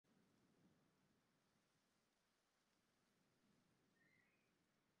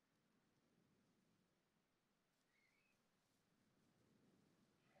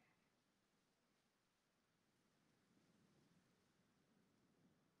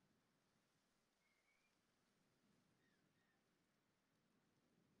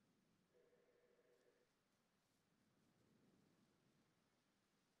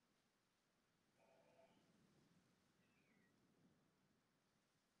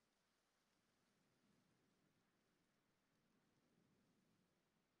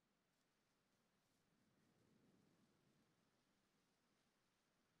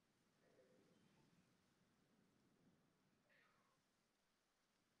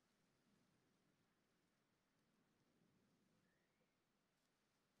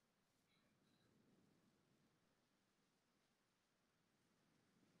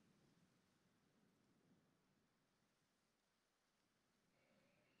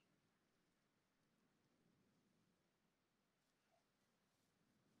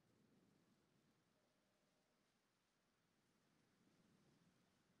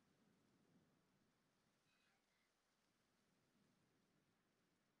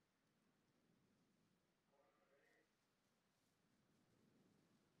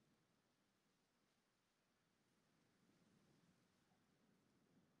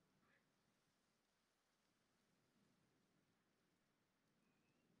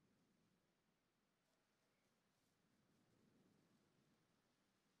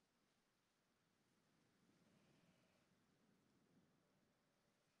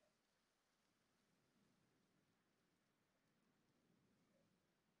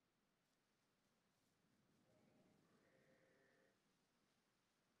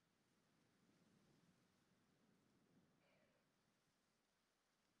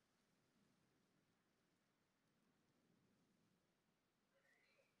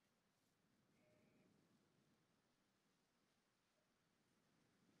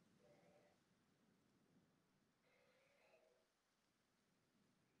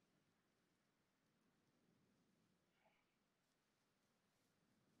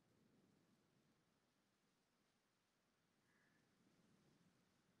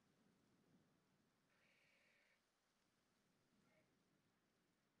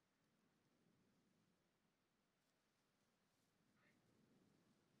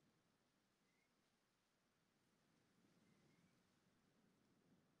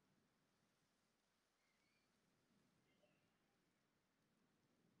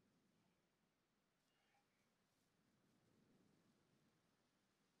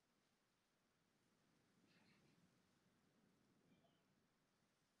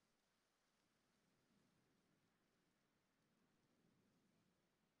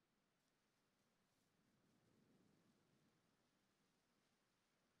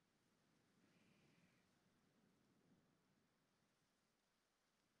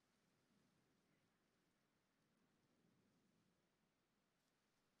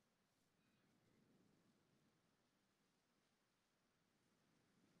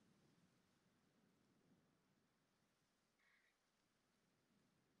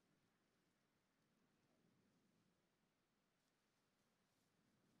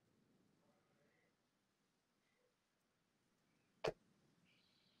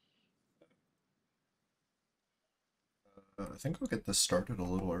I think I'll get this started a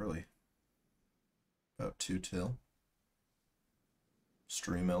little early. About 2 till.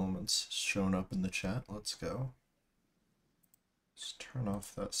 Stream elements shown up in the chat. Let's go. Let's turn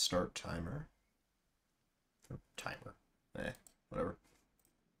off that start timer. Or timer. Whatever.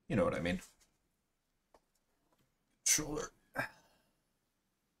 You know what I mean. Controller.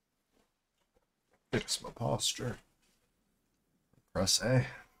 Fix my posture. Press A.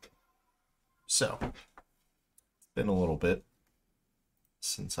 So, it's been a little bit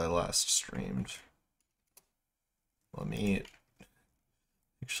since I last streamed. Let me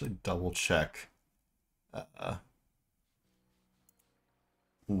actually double check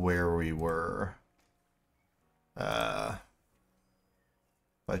where we were by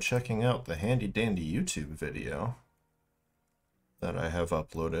checking out the handy dandy YouTube video that I have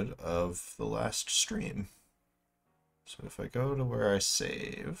uploaded of the last stream. So if I go to where I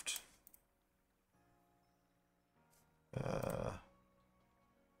saved,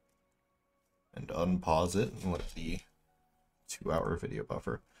 and unpause it and let the 2-hour video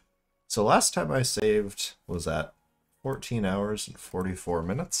buffer. So last time I saved was at 14 hours and 44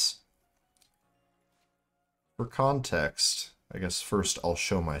 minutes. For context, I guess first I'll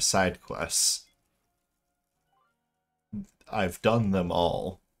show my side quests. I've done them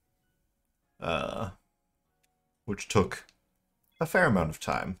all, which took a fair amount of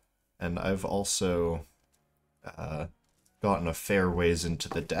time, and I've also gotten a fair ways into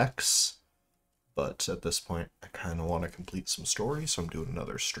the decks, but at this point I kind of want to complete some story, so I'm doing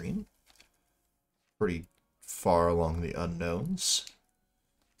another stream. Pretty far along the unknowns,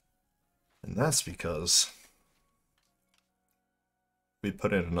 and that's because we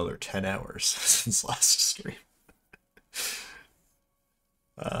put in another 10 hours since last stream.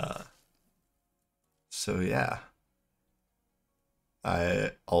 So yeah.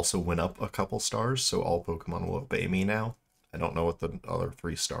 I also went up a couple stars, so all Pokemon will obey me now. I don't know what the other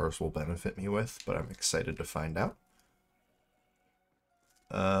 3 stars will benefit me with, but I'm excited to find out.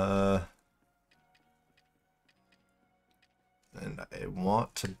 And I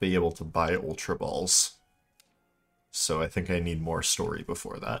want to be able to buy Ultra Balls, so I think I need more story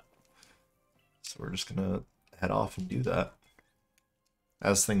before that. So we're just gonna head off and do that.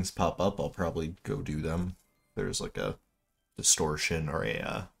 As things pop up, I'll probably go do them. There's like a distortion or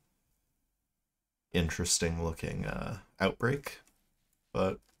a interesting looking outbreak,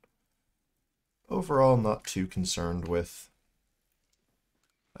 but overall not too concerned with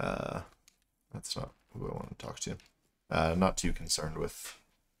that's not who I want to talk to. Not too concerned with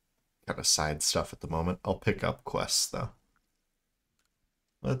kind of side stuff at the moment. I'll pick up quests though.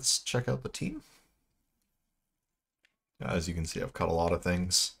 Let's check out the team. As you can see, I've cut a lot of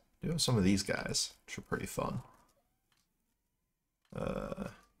things. Do have some of these guys, which are pretty fun.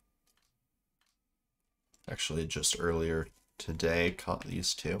 Actually, just earlier today, caught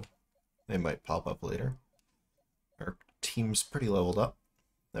these 2. They might pop up later. Our team's pretty leveled up.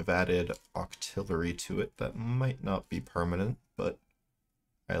 I've added Octillery to it that might not be permanent, but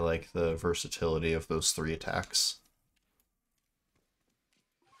I like the versatility of those 3 attacks.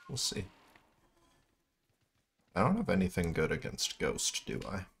 We'll see. I don't have anything good against Ghost, do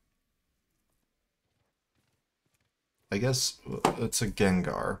I? I guess it's a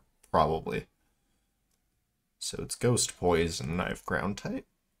Gengar, probably. So it's Ghost Poison and I have Ground type.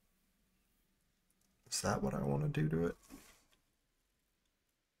 Is that what I want to do to it?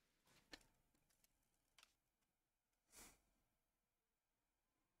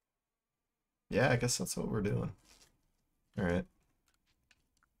 Yeah, I guess that's what we're doing. Alright.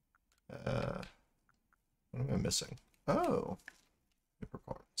 What am I missing? Oh! Paper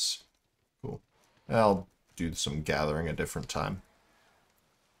cards. Cool. I'll do some gathering a different time.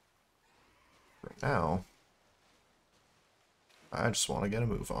 Right now, I just want to get a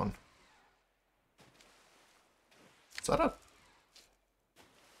move on. Is that a...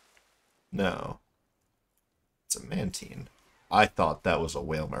 No. It's a Mantine. I thought that was a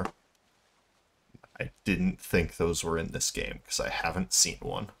Whalmer. I didn't think those were in this game, because I haven't seen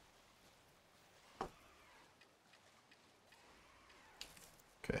one.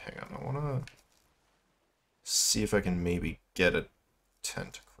 Okay, hang on. I want to see if I can maybe get a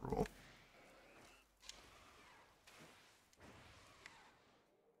Tentacruel.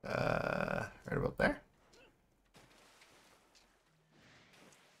 Right about there.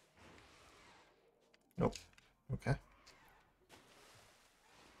 Nope. Okay.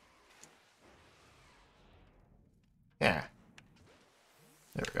 Yeah.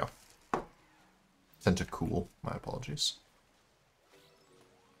 There we go. Tentacool. My apologies.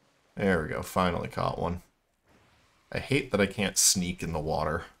 There we go. Finally caught one. I hate that I can't sneak in the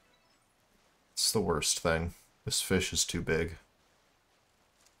water. It's the worst thing. This fish is too big.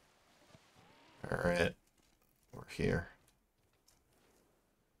 Alright. We're here.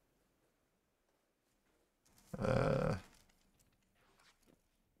 Alright.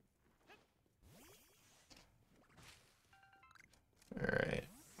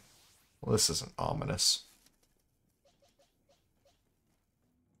 Well, this isn't ominous.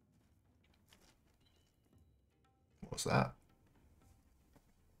 What was that?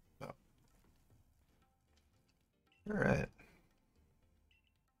 Oh. Alright.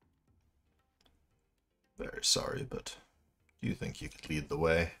 Very sorry, but do you think you could lead the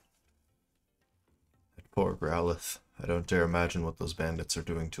way? That poor Growlithe. I don't dare imagine what those bandits are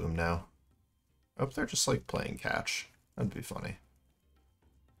doing to him now. I hope they're just like playing catch. That'd be funny.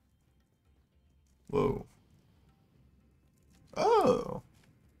 Whoa. Oh.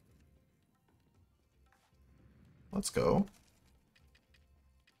 Let's go.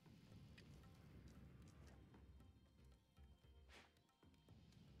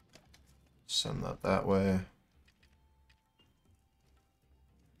 Send that way.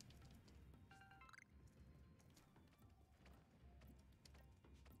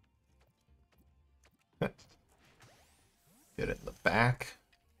 Get it in the back.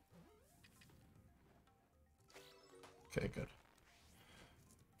 Okay, good.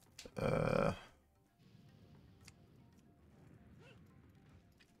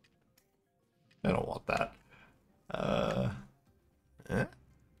 I don't want that.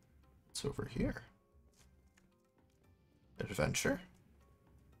 What's over here? Adventure?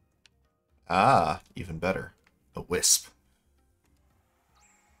 Ah, even better. A wisp.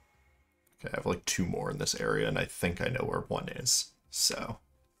 Okay, I have like 2 more in this area, and I think I know where one is. So.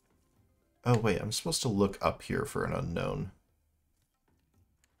 Oh, wait, I'm supposed to look up here for an unknown.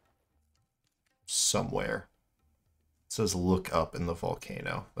 Somewhere. It says look up in the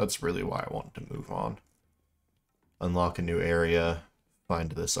volcano. That's really why I wanted to move on. Unlock a new area.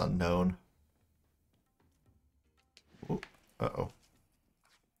 Find this unknown. Uh-oh.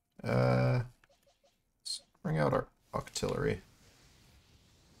 Let's bring out our artillery.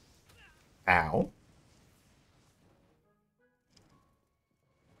 Ow.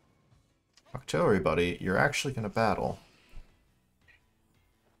 Artillery, buddy, you're actually gonna battle.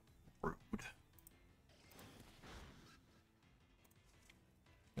 Rude.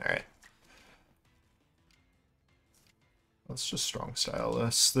 Alright. Let's just strong style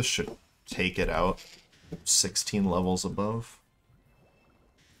this. This should take it out. 16 levels above.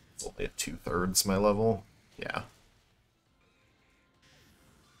 It's only at 2/3 my level. Yeah.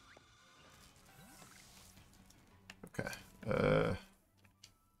 Okay. Wonder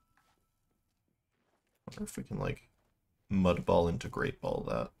if we can, like, Mud Ball into Great Ball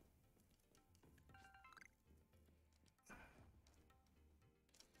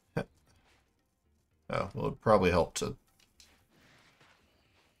that. Oh, well, it'd probably help to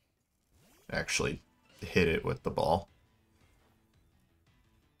actually hit it with the ball.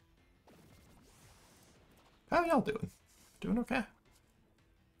 How y'all doing? Doing okay?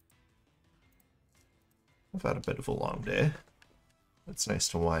 I've had a bit of a long day. It's nice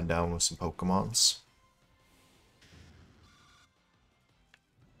to wind down with some Pokemons.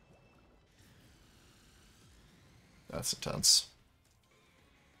 That's intense.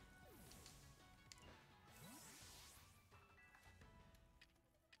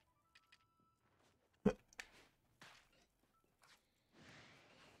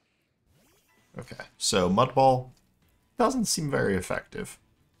 Okay, so Mud Ball doesn't seem very effective.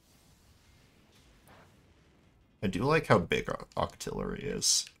 I do like how big Octillery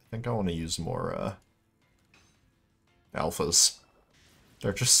is. I think I want to use more alphas.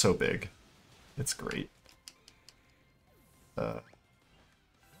 They're just so big. It's great. I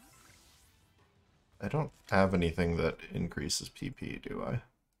don't have anything that increases PP, do I?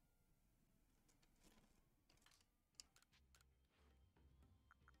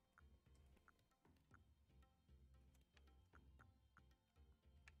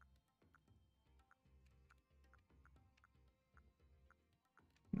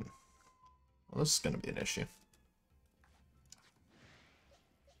 Well, this is going to be an issue.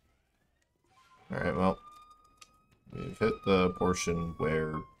 Alright, well, we've hit the portion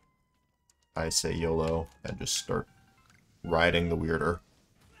where I say YOLO and just start riding the weirder.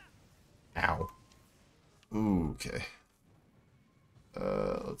 Ow. Ooh, okay.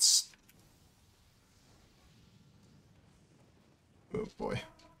 Let's... Oh boy.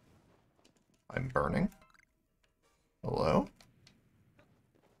 I'm burning. Hello?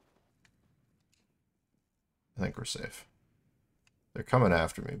 I think we're safe. They're coming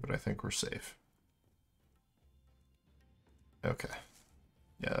after me, but I think we're safe. Okay.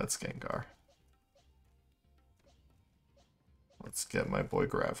 Yeah, that's Gengar. Let's get my boy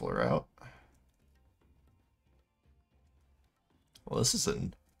Graveler out. Well, this is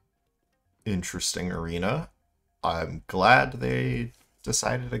an interesting arena. I'm glad they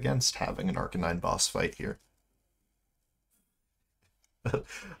decided against having an Arcanine boss fight here.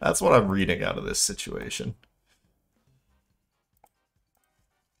 That's what I'm reading out of this situation.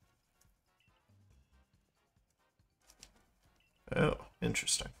 Oh,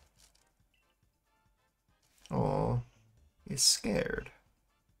 interesting. Oh, he's scared.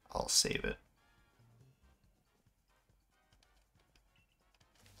 I'll save it.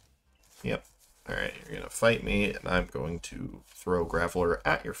 Yep. Alright, you're gonna fight me, and I'm going to throw Graveler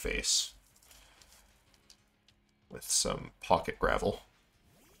at your face. With some pocket gravel.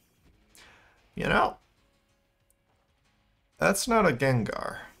 You know, that's not a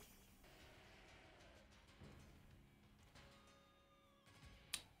Gengar.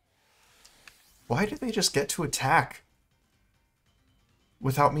 Why did they just get to attack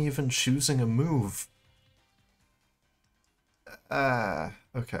without me even choosing a move?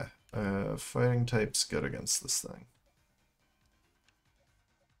 Okay. Fighting type's good against this thing.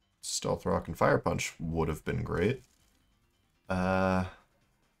 Stealth Rock and Fire Punch would have been great. So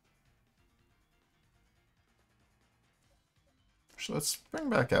let's bring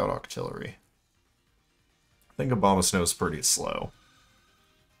back out Octillery. I think Abomasnow's pretty slow,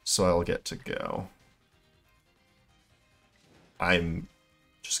 so I'll get to go. I'm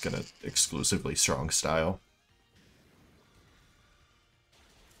just gonna exclusively strong style.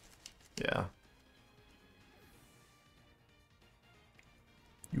 Yeah.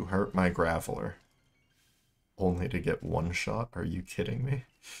 You hurt my Graveler. Only to get one shot? Are you kidding me?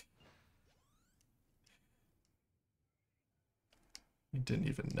 You didn't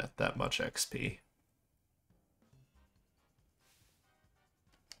even net that much XP.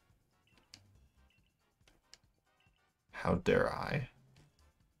 How dare I?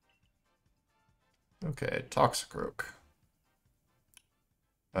 Okay, Toxicroak.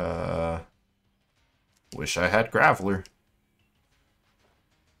 Wish I had Graveler.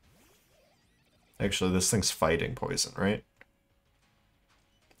 Actually, this thing's fighting poison, right?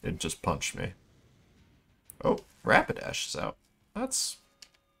 It just punched me. Oh, Rapidash is out. That's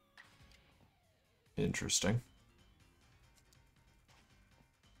interesting.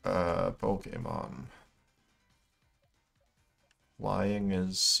 Pokemon. Lying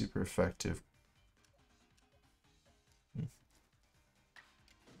is super effective.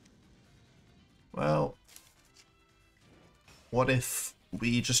 Well, what if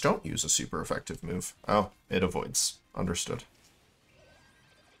we just don't use a super effective move? Oh, it avoids. Understood.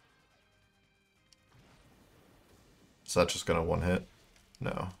 Is that just gonna one hit?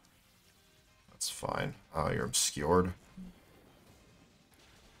 No. That's fine. Oh, you're obscured.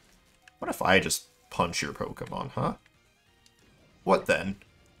 What if I just punch your Pokemon, huh? What then?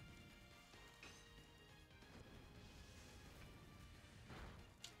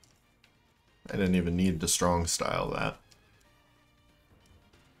 I didn't even need to strong style that.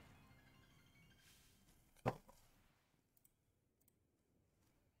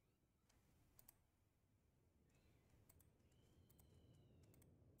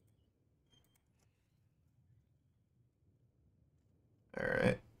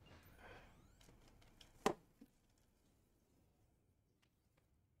 Alright.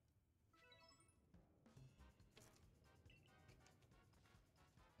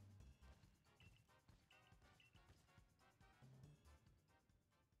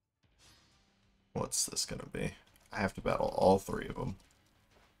 What's this gonna be? I have to battle all three of them.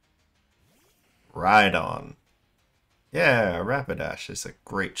 Rhydon. Yeah, Rapidash is a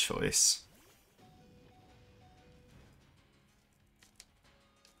great choice.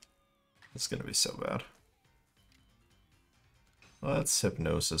 It's gonna be so bad. Let's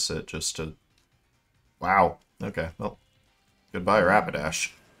Hypnosis it just to... Wow. Okay, well. Goodbye,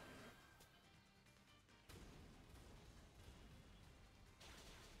 Rapidash.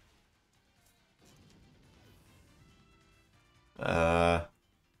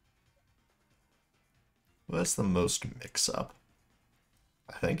 What's the most mix-up?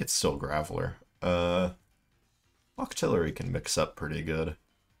 I think it's still Graveler. Octillery can mix up pretty good.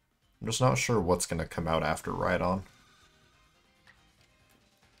 I'm just not sure what's gonna come out after Rhydon.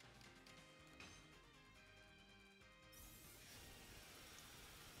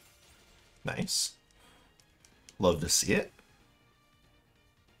 Nice. Love to see it.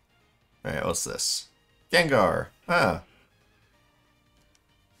 Alright, what's this? Gengar! Ah!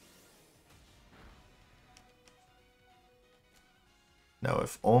 Now,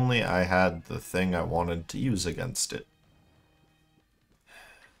 if only I had the thing I wanted to use against it.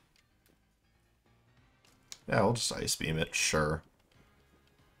 Yeah, we'll just Ice Beam it, sure.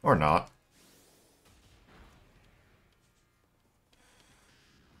 Or not.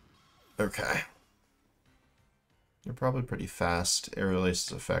 Okay. You're probably pretty fast. Aerial Ace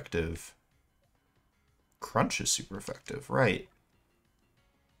is effective. Crunch is super effective, right.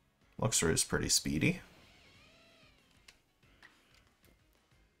 Luxray is pretty speedy.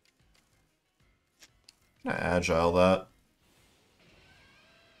 Gonna agile that.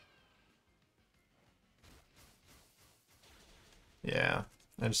 Yeah,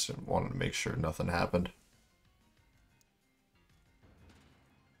 I just wanted to make sure nothing happened.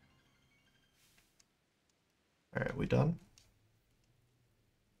 Alright, we done?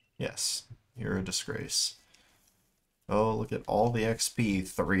 Yes, you're a disgrace. Oh, look at all the XP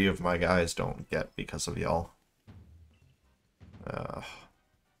 3 of my guys don't get because of y'all.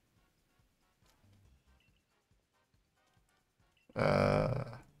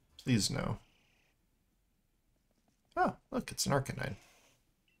 Please no. Oh, look, it's an Arcanine.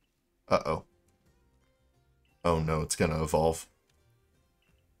 Uh-oh. Oh no, it's gonna evolve.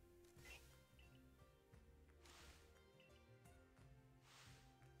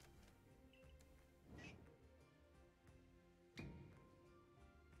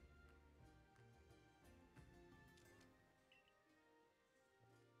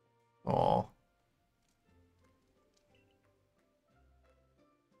 Aw.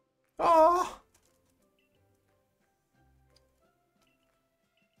 Aw!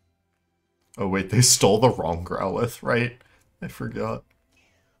 Oh wait, they stole the wrong Growlithe, right? I forgot.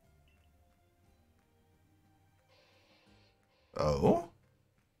 Oh?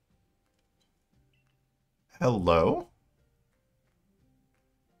 Hello?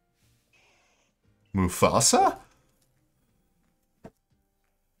 Mufasa?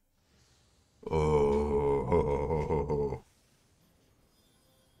 Oh.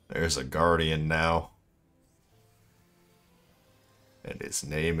 There's a guardian now. And his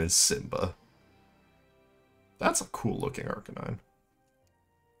name is Simba. That's a cool looking Arcanine.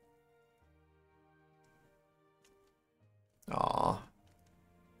 Aw.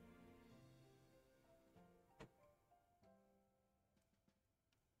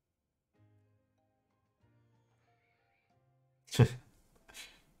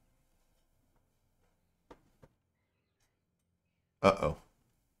 Uh-oh.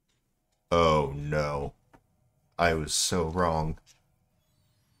 Oh no. I was so wrong.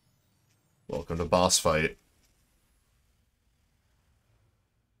 Welcome to boss fight.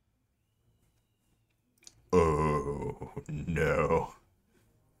 Oh no.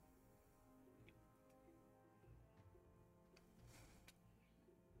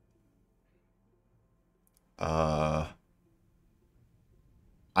 Uh,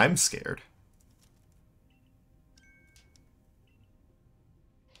 I'm scared.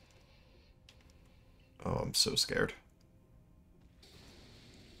 Oh, I'm so scared.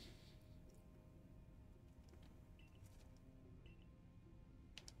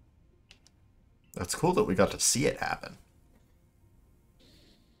 That's cool that we got to see it happen.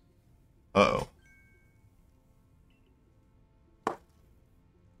 Uh-oh.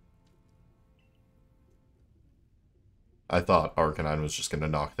 I thought Arcanine was just going to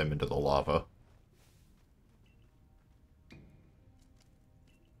knock them into the lava.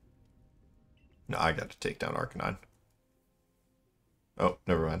 No, I got to take down Arcanine. Oh,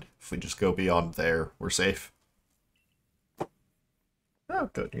 never mind. If we just go beyond there, we're safe. Oh,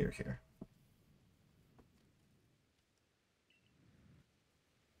 good, you're here.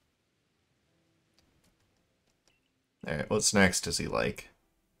 Alright, what snacks does he like?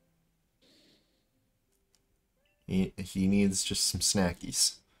 He needs just some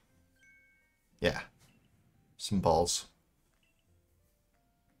snackies. Yeah. Some balls.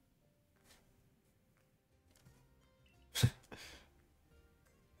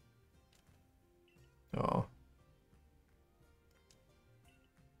 Oh.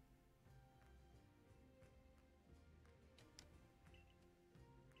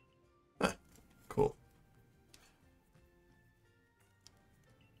 Huh, cool.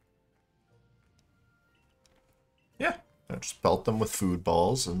 Yeah. I just pelt them with food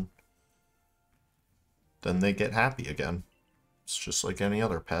balls and then they get happy again. It's just like any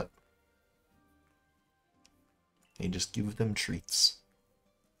other pet. You just give them treats.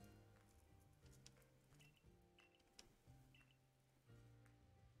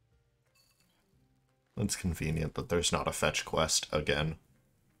 It's convenient that there's not a fetch quest again.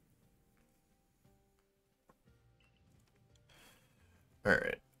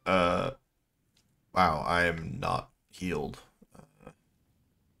 Alright. Wow, I am not healed.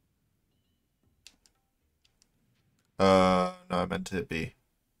 No, I meant to be.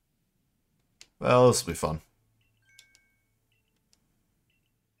 Well, this will be fun.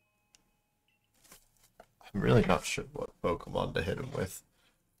 I'm really not sure what Pokemon to hit him with.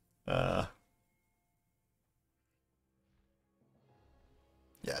 Uh,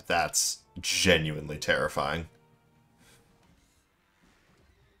 yeah, that's genuinely terrifying.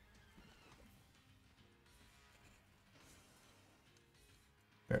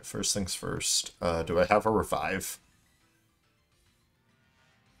 Alright, first things first. Do I have a revive?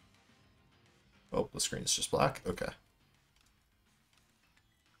 Oh, the screen's just black? Okay.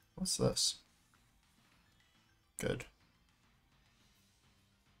 What's this? Good.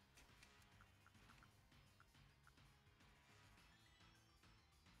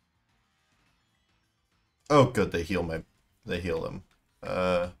 Oh, good, they heal my... They heal him.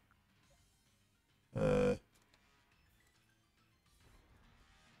 Uh... Uh...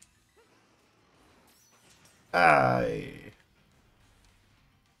 I...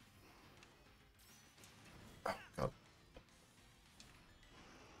 Oh, God.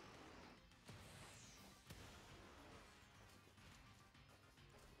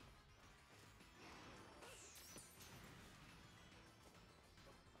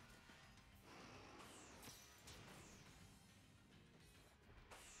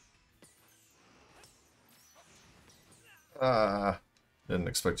 Didn't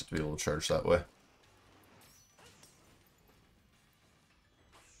expect it to be able to charge that way.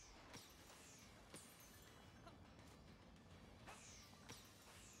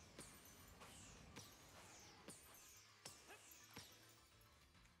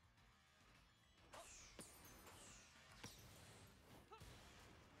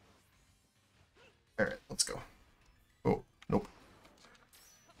 Alright, let's go. Oh, nope.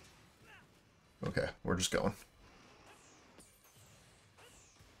 Okay, we're just going.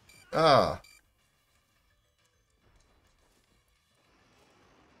 Ah!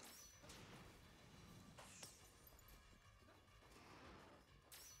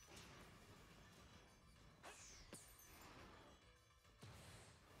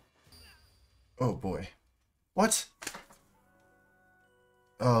 Oh boy. What?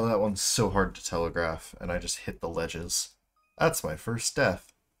 Oh, that one's so hard to telegraph, and I just hit the ledges. That's my first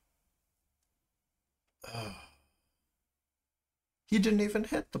death. Ugh. He didn't even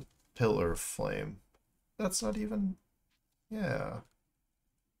hit the pillar of flame. That's not even... Yeah.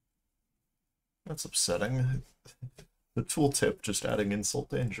 That's upsetting. The tooltip just adding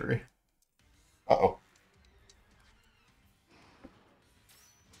insult to injury. Uh-oh.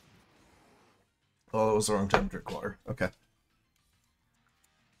 Oh, that was the wrong time to drink water. Okay.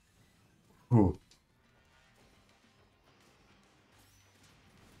 Ooh.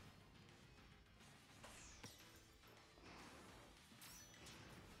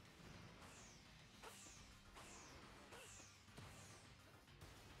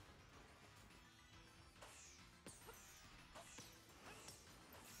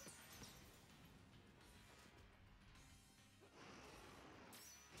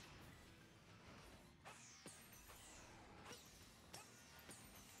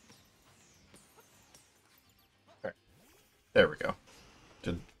 Alright. There we go.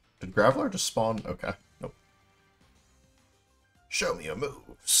 Did Graveler just spawn? Okay. Nope. Show me your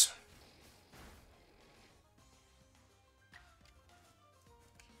moves.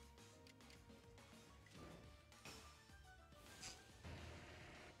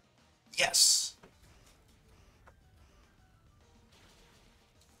 Yes!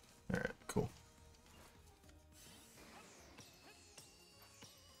 Alright, cool.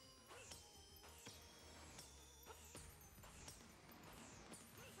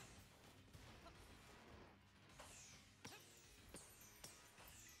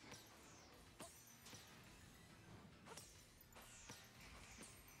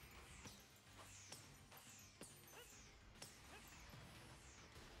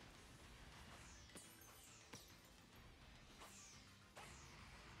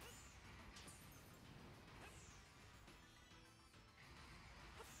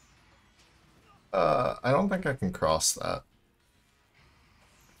 I don't think I can cross that.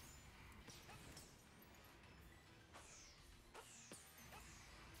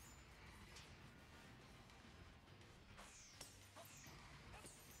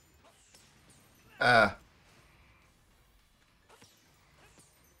 Ah.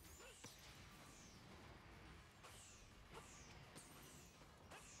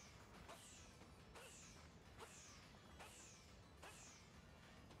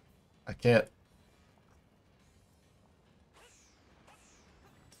 I can't.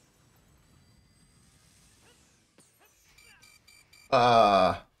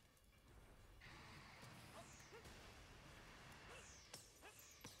 Uh,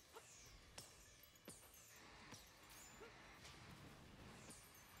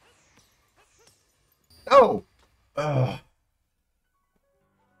 Oh! Ugh.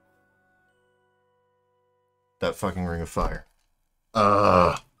 That fucking ring of fire.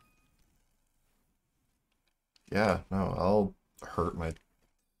 Yeah, no, I'll hurt my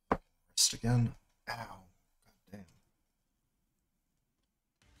wrist again. Ow. God damn.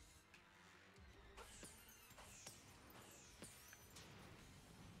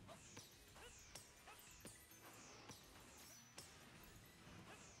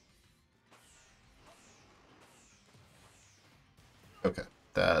 Okay,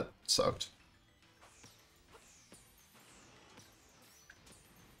 that sucked.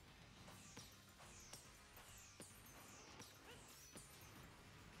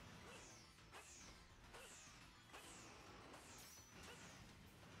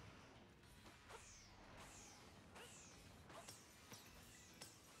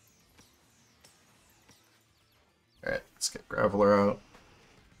 Alright, let's get Graveler out.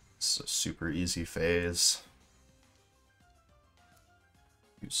 It's a super easy phase.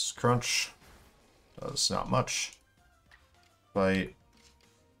 Use Crunch. Does not much. Fight.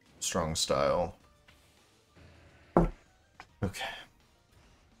 Strong style. Okay.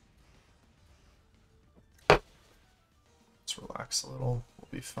 Let's relax a little. We'll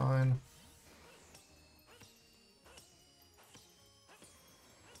be fine.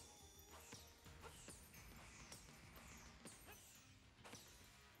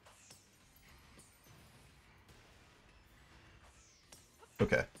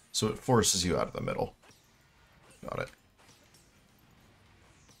 Okay, so it forces you out of the middle. Got it.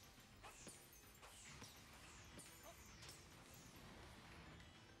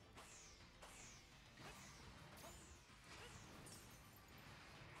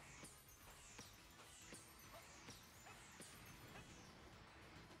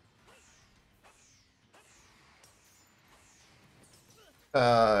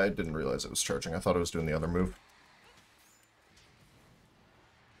 I didn't realize it was charging. I thought it was doing the other move.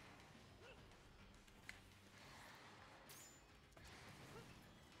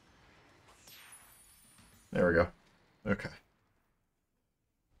 There we go. Okay.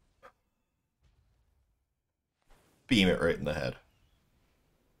 Beam it right in the head.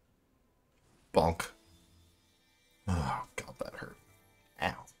 Bonk. Oh, God, that hurt.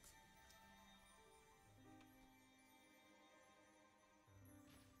 Ow.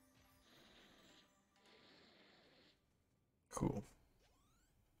 Cool.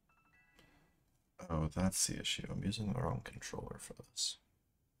 Oh, that's the issue. I'm using the wrong controller for this.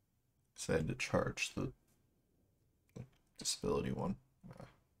 Because I had to charge the disability one.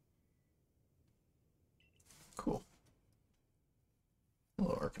 Cool.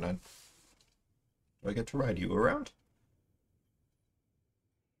 Hello, Arcanine. Do I get to ride you around?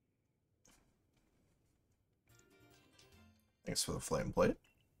 Thanks for the flame plate.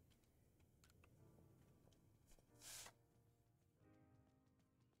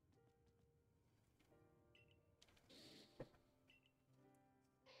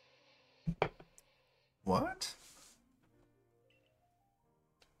 What?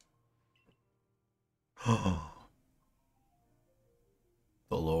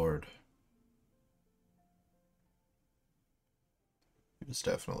 The Lord. He was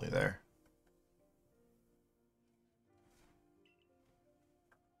definitely there.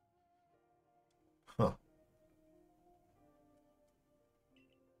 Huh.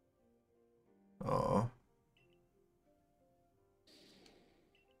 Aw.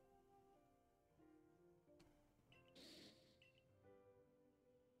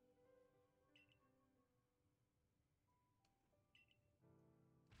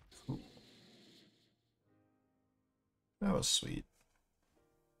 Cool. That was sweet.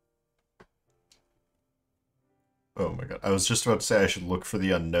 Oh my god. I was just about to say I should look for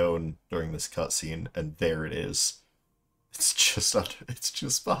the unknown during this cutscene, and there it is. It's just under, it's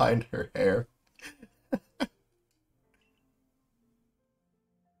just behind her hair.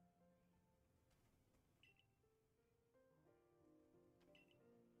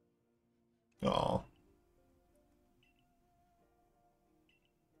 Aw.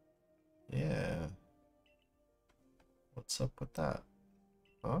 Yeah. What's up with that?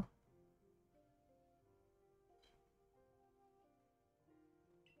 Huh?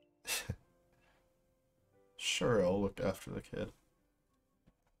 Sure, I'll look after the kid.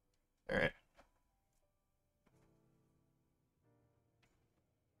 Alright.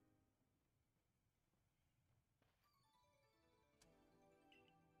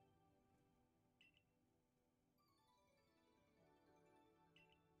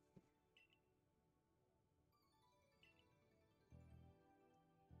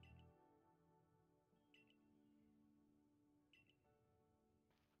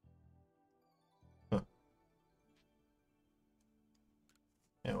 Huh.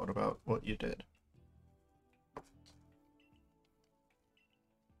 What about what you did?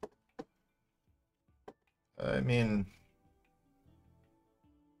 I mean,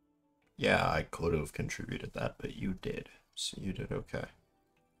 yeah, I could have contributed that, but you did. So you did okay.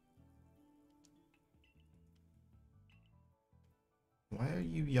 Why are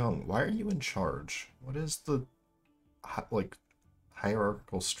you young? Why are you in charge? What is the, like,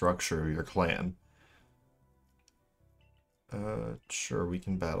 hierarchical structure of your clan? Sure, we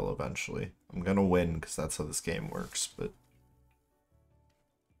can battle eventually. I'm gonna win, because that's how this game works, but...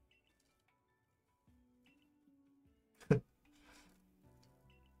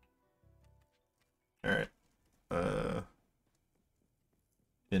 Alright.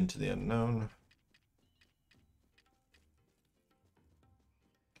 Into the unknown.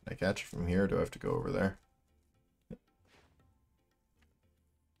 Can I catch it from here? Do I have to go over there?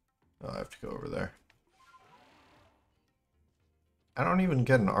 Oh, I have to go over there. I don't even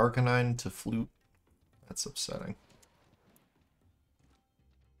get an Arcanine to flute. That's upsetting.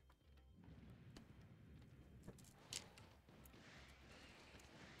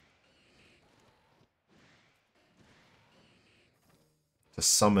 To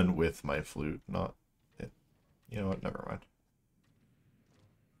summon with my flute, not it. You know what? Never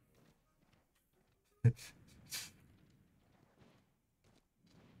mind.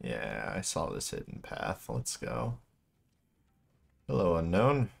 Yeah, I saw this hidden path. Let's go. Hello,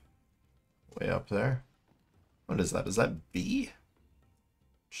 unknown. Way up there. What is that? Is that B?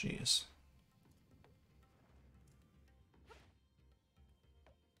 Jeez.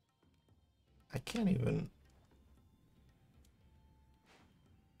 I can't even...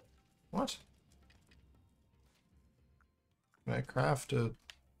 What? Can I craft a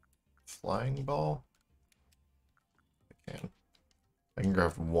flying ball? I can. I can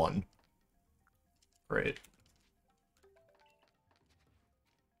craft one. Great.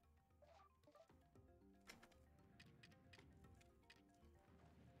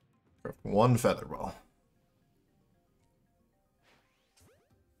 Craft one feather ball.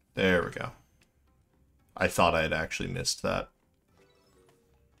 There we go. I thought I had actually missed that.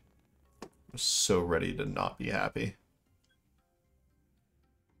 I was so ready to not be happy.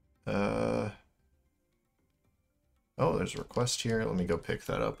 Oh, there's a request here. Let me go pick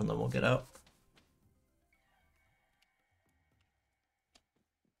that up and then we'll get out.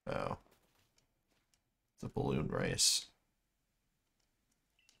 Oh. The balloon race.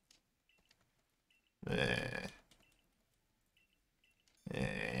 Eh.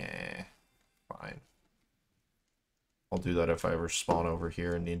 Fine. I'll do that if I ever spawn over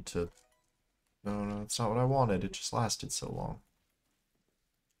here and need to... No, that's not what I wanted. It just lasted so long.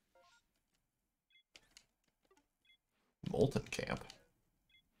 Molten Camp.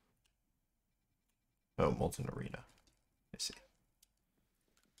 Oh, Molten Arena. I see.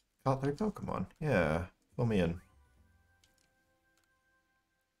 Caught their Pokemon. Yeah. Fill me in.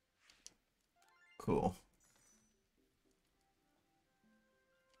 Cool.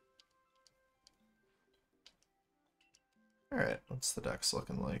 Alright, what's the dex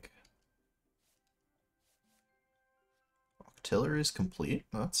looking like? Artillery is complete.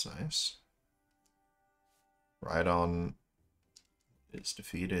 That's nice. Rhydon is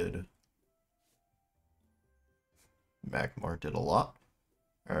defeated. Magmar did a lot.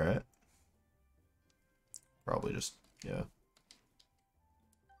 Alright. Probably just, yeah.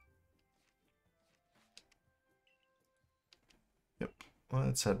 Yep.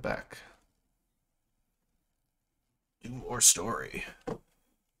 Let's head back. Do more story.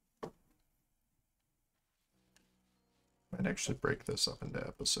 Might actually break this up into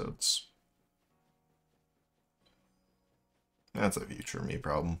episodes. That's a future me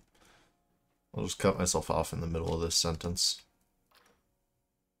problem. I'll just cut myself off in the middle of this sentence.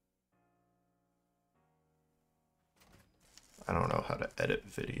 I don't know how to edit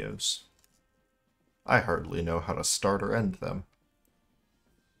videos. I hardly know how to start or end them.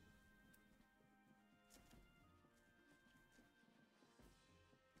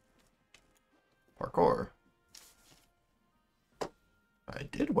 Parkour. I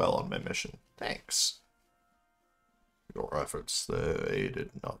did well on my mission. Thanks. Your efforts there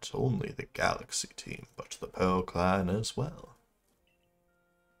aided not only the Galaxy team, but the Pearl Clan as well.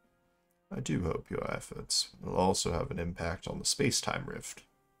 I do hope your efforts will also have an impact on the space-time rift.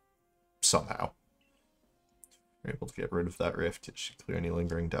 Somehow. If you're able to get rid of that rift, it should clear any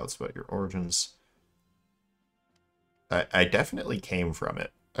lingering doubts about your origins. I definitely came from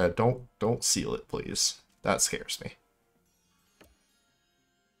it. Don't seal it, please. That scares me.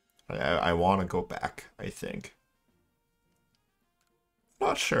 I want to go back, I think.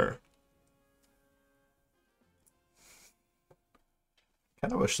 Not sure.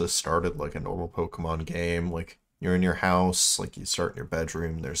 Kind of wish this started like a normal Pokemon game. Like, you're in your house, like you start in your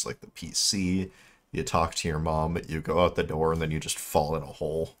bedroom, there's like the PC, you talk to your mom, you go out the door, and then you just fall in a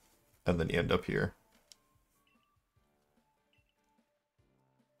hole. And then you end up here.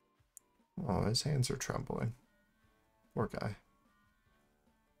 Oh, his hands are trembling. Poor guy.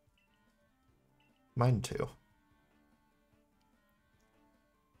 Mine too.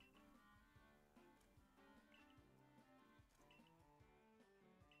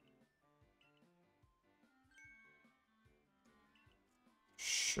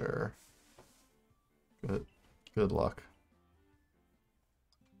 Sure. Good luck.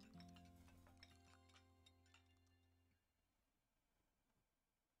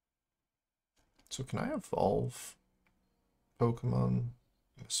 So can I evolve Pokemon?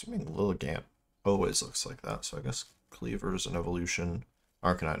 I'm assuming Lilligant always looks like that, so I guess Cleaver is an evolution.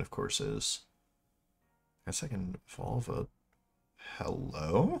 Arcanine, of course, is. I guess I can evolve a...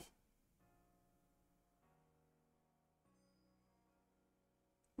 Hello?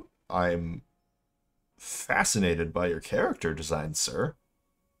 I'm fascinated by your character design, sir.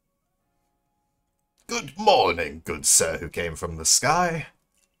 Good morning, good sir who came from the sky.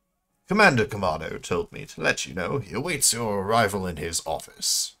 Commander Kamado told me to let you know he awaits your arrival in his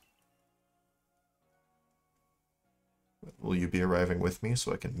office. Will you be arriving with me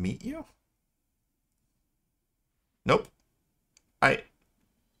so I can meet you? Nope. Right,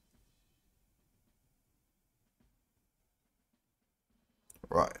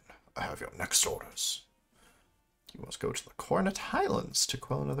 I have your next orders. You must go to the Coronet Highlands to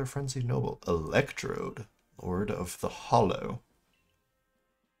quell another frenzied noble, Electrode, Lord of the Hollow.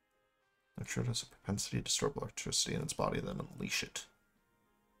 Electrode has a propensity to store electricity in its body, then unleash it.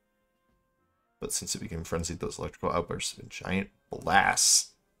 But since it became frenzied, those electrical outbursts have been giant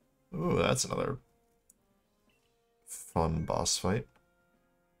blasts. Ooh, that's another fun boss fight.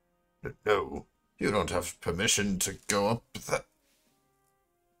 No, you don't have permission to go up that.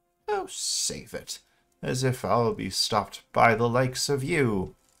 Oh, save it. As if I'll be stopped by the likes of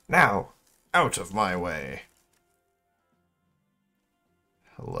you. Now, out of my way.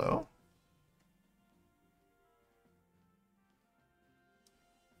 Hello?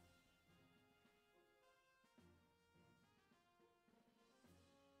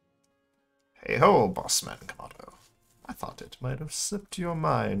 Hey-ho, Bossman Kamado. I thought it might have slipped your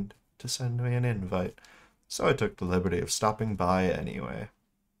mind to send me an invite, so I took the liberty of stopping by anyway.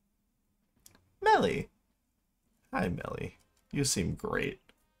 Melly! Hi, Melly. You seem great.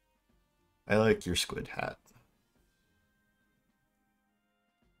 I like your squid hat.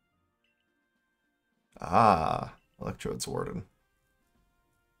 Ah, Electrode's Warden.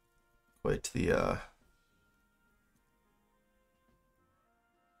 Quite the, I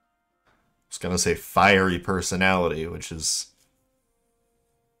was gonna say fiery personality, which is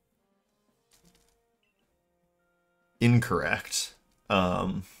incorrect.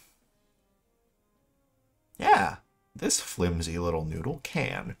 Yeah, this flimsy little noodle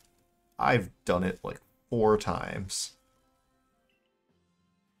can. I've done it like 4 times.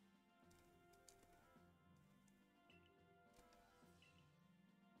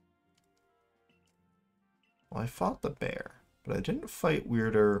 Well, I fought the bear, but I didn't fight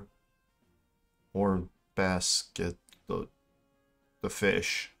Weirder or Basket the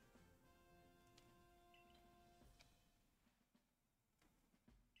fish.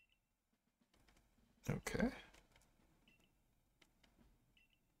 Okay.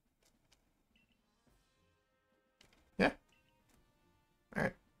 Yeah.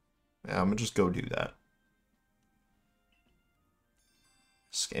 Alright. Yeah, I'm gonna just go do that.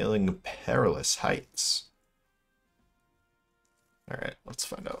 Scaling perilous heights. Alright, let's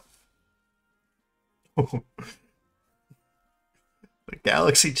find out. The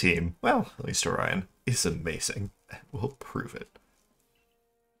Galaxy team, well, at least Orion, is amazing. We'll prove it.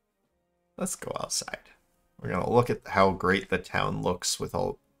 Let's go outside. We're gonna look at how great the town looks with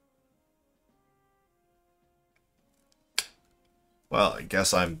all... Well, I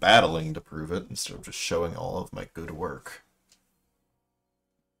guess I'm battling to prove it instead of just showing all of my good work.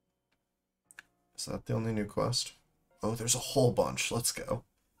 Is that the only new quest? Oh, there's a whole bunch. Let's go.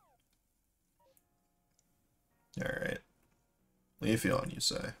 Alright. Leafeon, you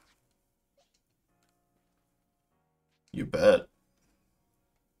say? You bet.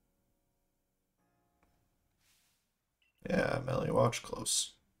 Yeah, Melly, watch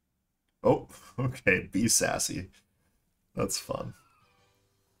close. Oh, okay, be sassy. That's fun.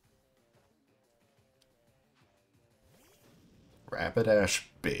 Rapidash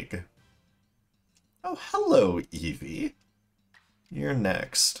Big. Oh, hello, Eevee. You're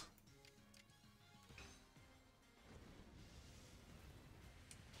next.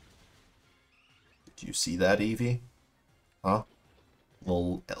 Do you see that, Eevee? Huh?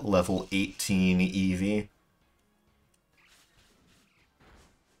 Little level 18 Eevee.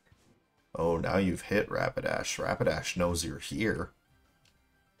 Oh, now you've hit Rapidash. Rapidash knows you're here.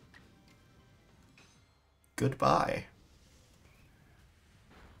 Goodbye.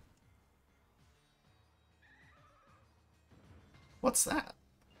 What's that?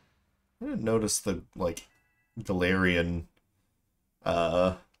 I didn't notice the, like, Galarian,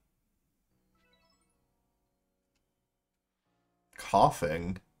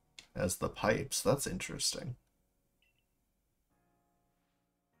 coughing as the pipes. That's interesting.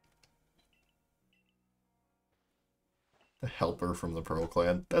 The helper from the Pearl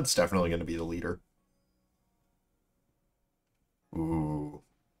Clan. That's definitely going to be the leader. Ooh.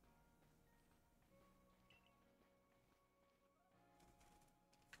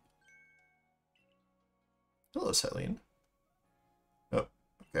 Hello, Celine. Oh,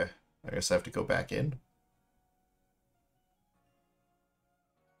 okay. I guess I have to go back in.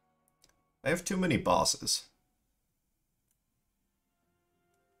 I have too many bosses.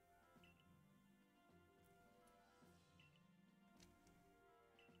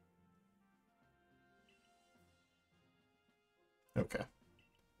 Okay.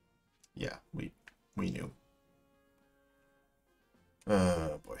 Yeah, we knew.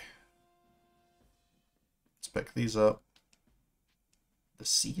 Oh boy. Let's pick these up. The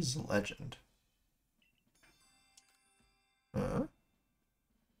Sea's Legend.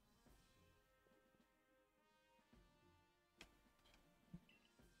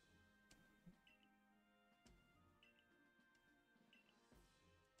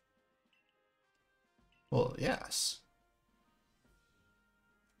 Well, yes.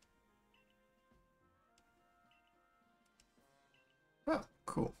 Oh,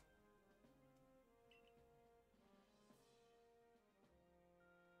 cool.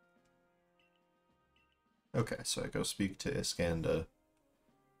 Okay, so I go speak to Iskanda.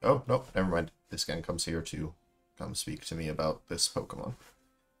 Oh, nope, never mind. Iskan comes here to come speak to me about this Pokemon.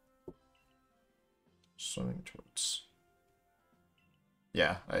 Swimming towards...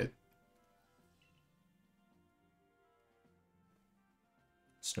 Yeah,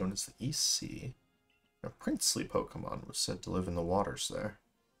 It's known as the East Sea. A princely Pokemon was said to live in the waters there.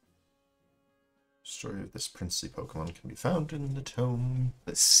 The story of this princely Pokemon can be found in the tome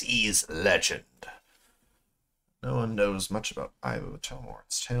The Sea's Legend. No one knows much about either the tome or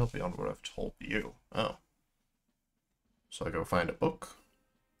its tale beyond what I've told you. Oh. So I go find a book.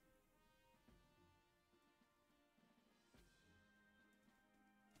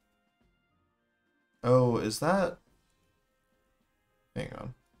 Oh, is that... Hang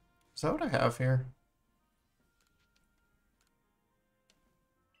on. Is that what I have here?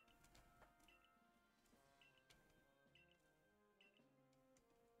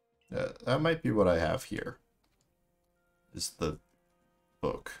 That might be what I have here. Is the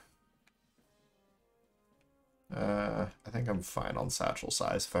book. I think I'm fine on satchel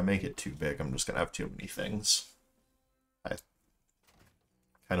size. If I make it too big, I'm just gonna have too many things. I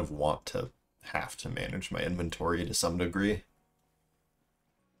kind of want to have to manage my inventory to some degree.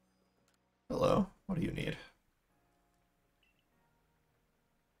 Hello, what do you need?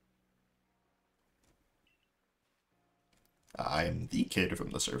 I'm the kid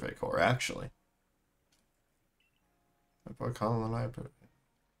from the Survey Corps, actually. My boy Colin and I put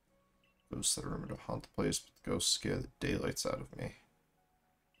ghosts that are rumored to haunt the place, but the ghosts scare the daylights out of me. I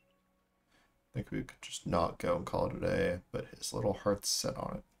think we could just not go and call it a day, but his little heart's set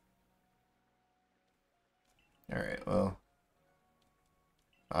on it. Alright, well,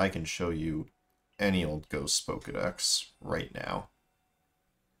 I can show you any old ghost Pokedex right now.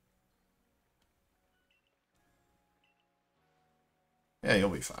 Yeah, you'll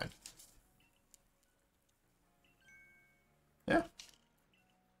be fine. Yeah.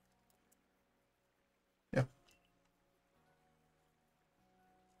 Yeah.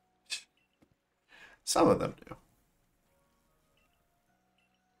 Some of them do.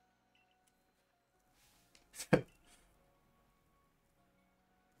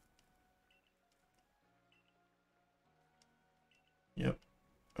 Yep.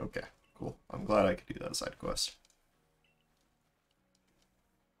 Okay, cool. I'm glad I could do that side quest.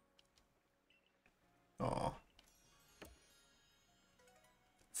 Aw.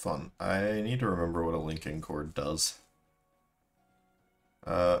 Fun. I need to remember what a linking cord does.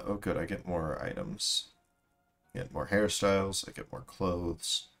 Oh good, I get more items. I get more hairstyles, I get more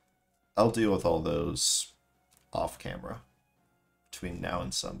clothes. I'll deal with all those off camera between now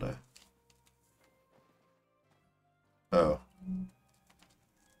and Sunday. Oh.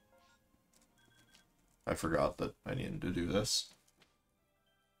 I forgot that I needed to do this.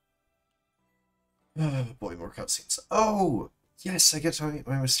 Boy, more cutscenes. Oh! Yes, I get to meet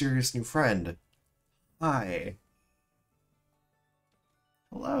my mysterious new friend. Hi.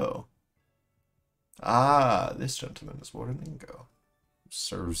 Hello. Ah, this gentleman is Warden Ingo.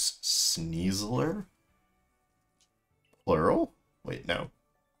 Serves Sneasler? Plural? Wait, no.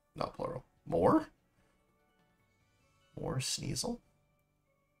 Not plural. More? More Sneasel?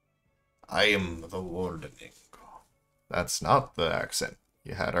 I am the Warden Ingo. That's not the accent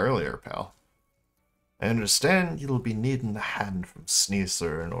you had earlier, pal. I understand you'll be needing a hand from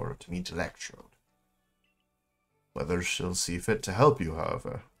Sneasler in order to meet Electrode. Whether she'll see fit to help you,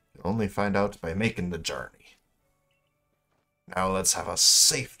 however, you'll only find out by making the journey. Now let's have a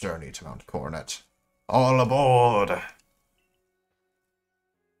safe journey to Mount Coronet. All aboard!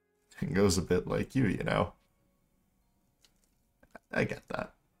 It goes a bit like you know. I get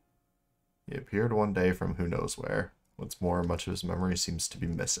that. He appeared one day from who knows where. What's more, much of his memory seems to be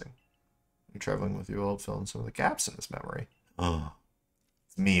missing. You're traveling with you will fill in some of the gaps in his memory. Oh,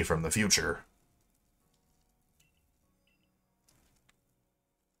 it's me from the future.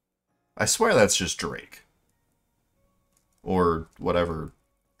 I swear that's just Drake. Or whatever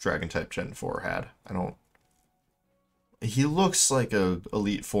Dragon type Gen 4 had. I don't... He looks like a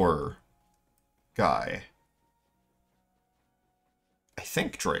Elite Four guy. I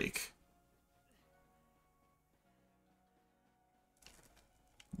think Drake.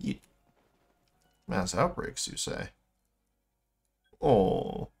 Mass outbreaks, you say?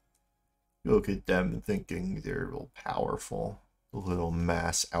 Oh, look at them thinking they're real powerful. A little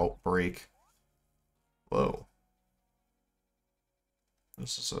mass outbreak. Whoa.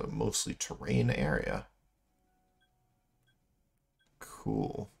 This is a mostly terrain area.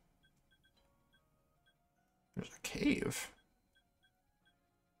 Cool. There's a cave.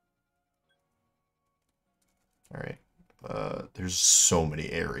 Alright. There's so many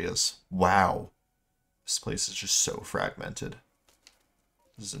areas. Wow. This place is just so fragmented.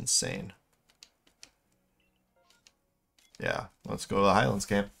 This is insane. Yeah, let's go to the Highlands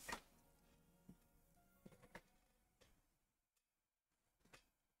camp.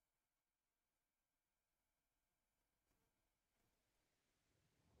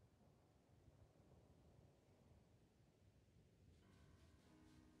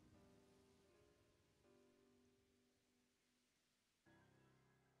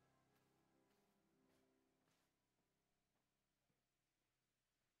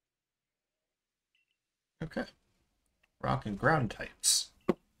 Okay. Rock and ground types.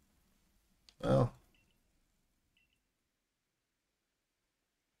 Well.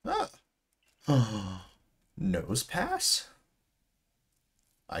 Ah. Nose pass?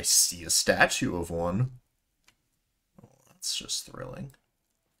 I see a statue of one. Oh, that's just thrilling.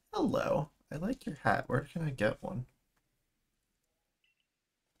 Hello. I like your hat. Where can I get one?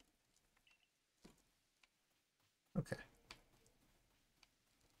 Okay.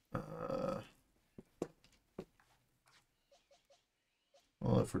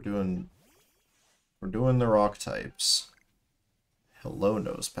 Well, if we're doing the rock types. Hello,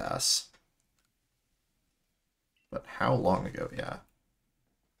 nose pass. But how long ago? Yeah.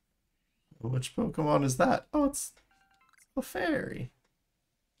 Which Pokemon is that? Oh, it's a fairy.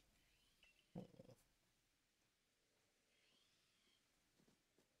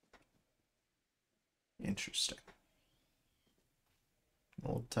 Interesting.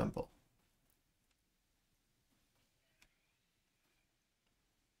 Old temple.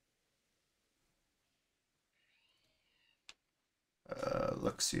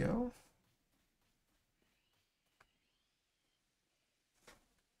 Luxio.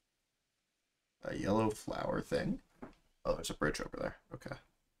 A yellow flower thing. Oh, there's a bridge over there. Okay.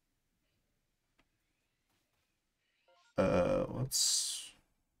 Let's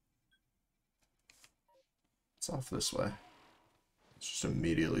off this way. Let's just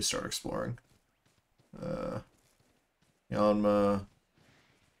immediately start exploring. Yanma.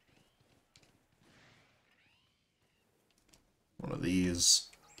 One of these.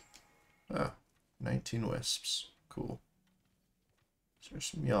 Ah, 19 wisps. Cool. So there's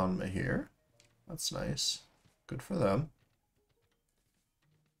some Yanma here. That's nice. Good for them.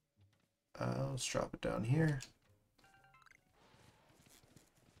 Let's drop it down here.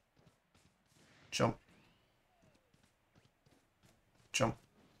 Jump. Jump.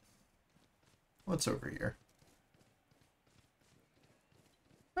 What's over here?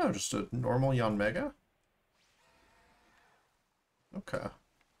 Oh, just a normal Yanmega? Okay.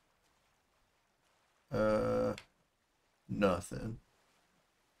 Nothing.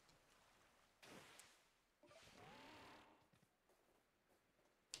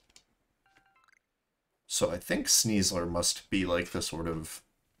 So I think Sneasler must be like the sort of,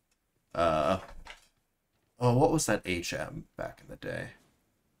 Oh, what was that HM back in the day?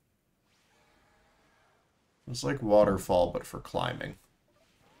 It was like waterfall, but for climbing. It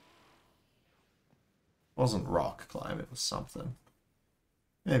wasn't rock climb, it was something.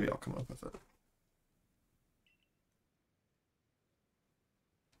 Maybe I'll come up with it.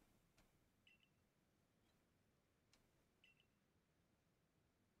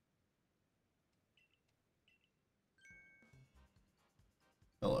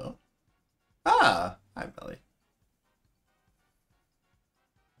 Hello. Ah! Hi, Belly.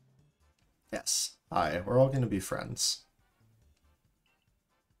 Yes. Hi, we're all gonna be friends.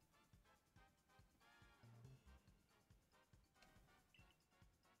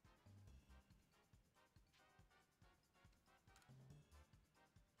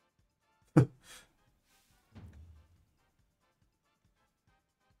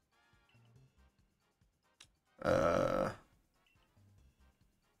 Uh...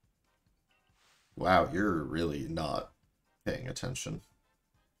 Wow, you're really not paying attention.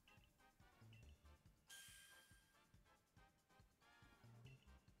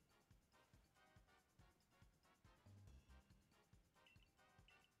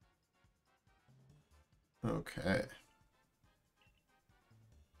 Okay.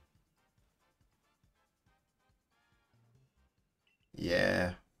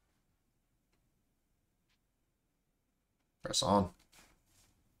 Yeah. Press on.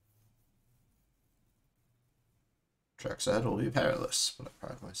 Tracks ahead will be perilous, but I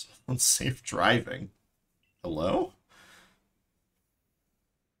pride myself on safe driving. Hello?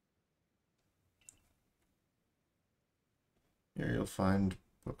 Here you'll find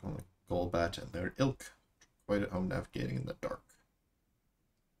Pokemon Golbat and their ilk. Quite at home navigating in the dark.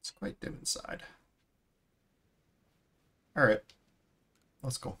 It's quite dim inside. Alright.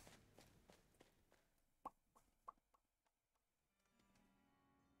 Let's go.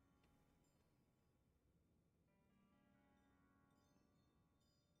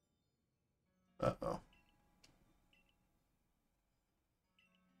 Uh-oh.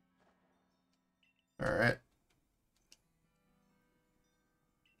 Alright.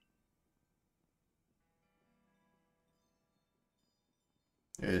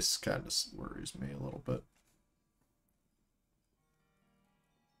 This kind of worries me a little bit.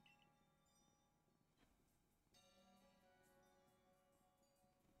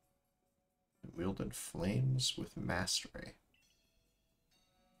 Wielded flames with mastery.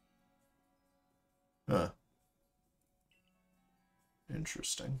 Huh.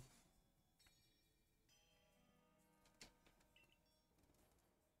 Interesting.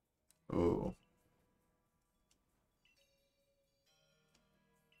 Oh.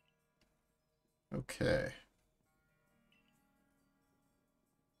 Okay.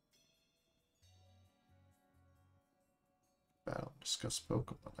 Battle. Discuss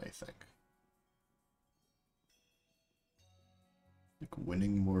Pokemon, I think. Like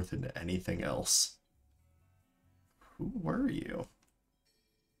winning more than anything else. Who were you?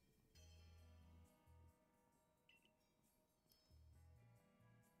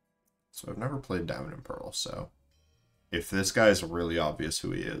 So I've never played Diamond and Pearl, so if this guy's really obvious who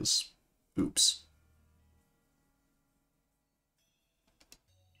he is, oops.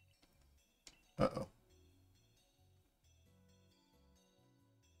 Uh-oh.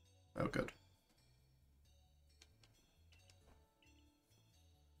 Oh, good.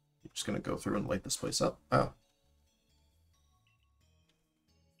 You're just gonna go through and light this place up? Oh.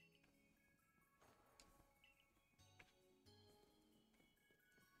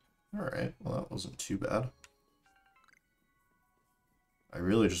 Alright, well that wasn't too bad. I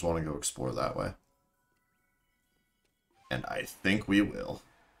really just want to go explore that way. And I think we will.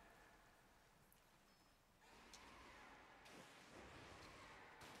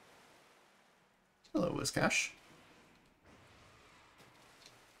 Hello, Whiscash.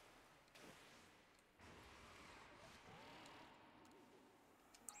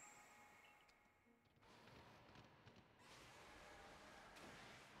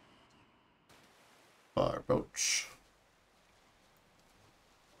 Barboach.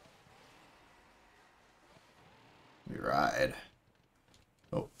 We ride.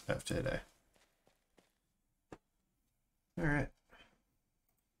 Oh, F today. Alright.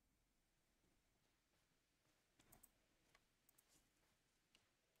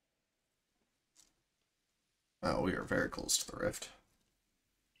 Oh, we are very close to the rift.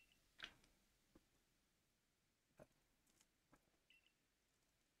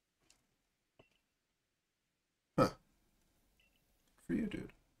 Huh. For you,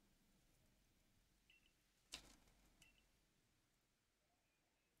 dude.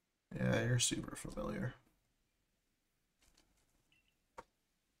 Yeah, you're super familiar.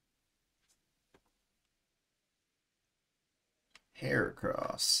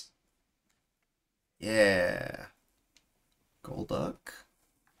 Heracross. Yeah. Golduck.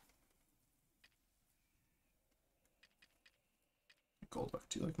 Golduck,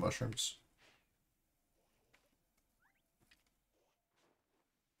 do you like mushrooms?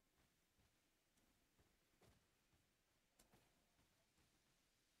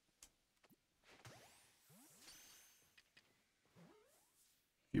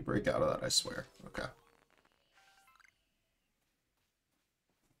 If you break out of that, I swear. Okay.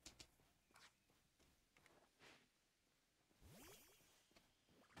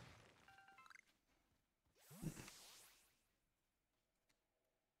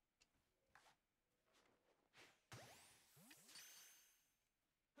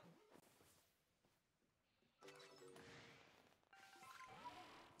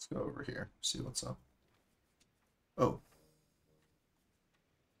 Let's go over here, see what's up. Oh.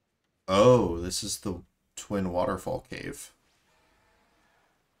 Oh, this is the Twin Waterfall Cave.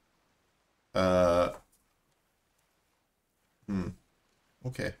 Uh.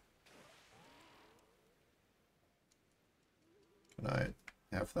 Okay. Can I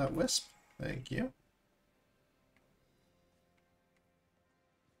have that wisp? Thank you.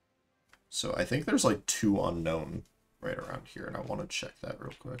 So I think there's like 2 unknown right around here, and I want to check that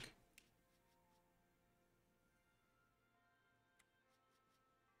real quick.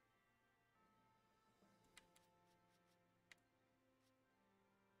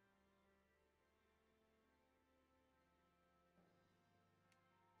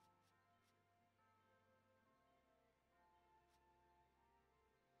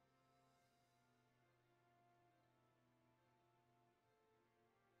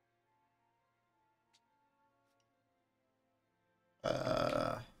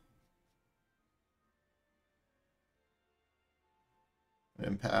 An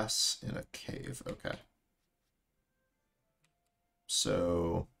impasse in a cave. Okay.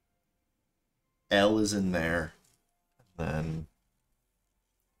 So L is in there. Then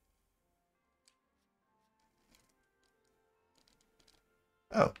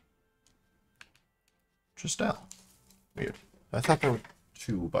oh. Just L. Weird. I thought there were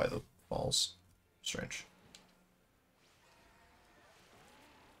 2 by the falls. Strange.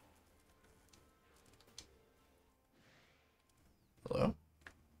 Hello?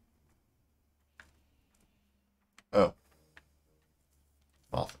 Oh.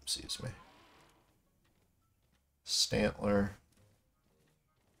 Motham sees me. Stantler.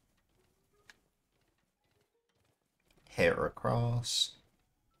 Heracross.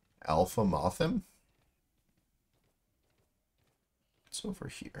 Alpha Motham? What's over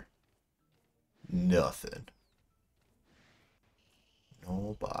here? Nothing.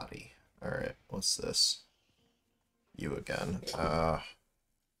 Nobody. Alright, what's this? You again.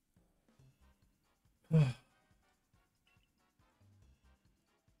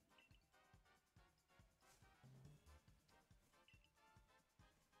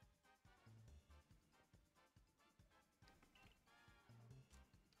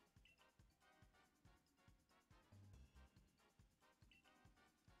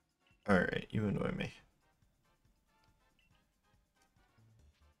 Alright, you annoy me.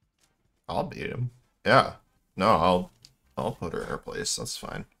 I'll beat him. Yeah. No, I'll put her in her place. That's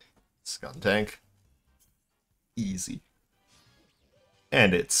fine. Skunk tank. Easy.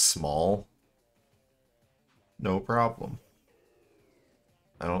 And it's small. No problem.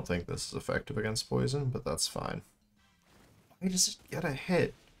 I don't think this is effective against poison, but that's fine. Why does it get a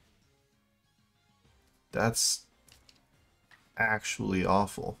hit? That's actually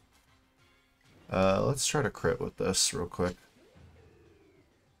awful. Let's try to crit with this real quick.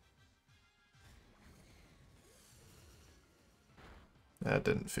 That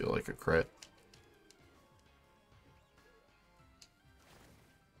didn't feel like a crit.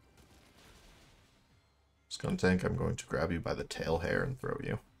 Skuntank, I'm going to grab you by the tail hair and throw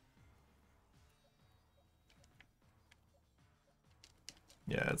you.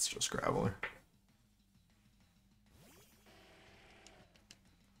 Yeah, it's just Graveler.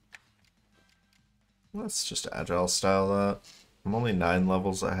 Let's just Agile style that. I'm only 9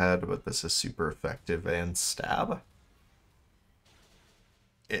 levels ahead, but this is super effective and stab.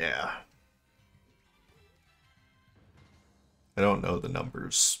 Yeah. I don't know the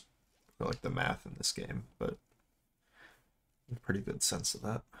numbers, or like the math in this game, but a pretty good sense of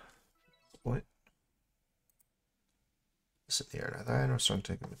that. What? This in the air. Neither I nor Strong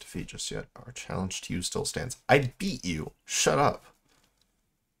taking a defeat just yet. Our challenge to you still stands. I beat you. Shut up.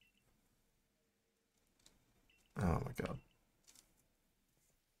 Oh my god.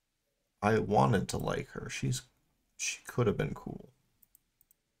 I wanted to like her. She could have been cool.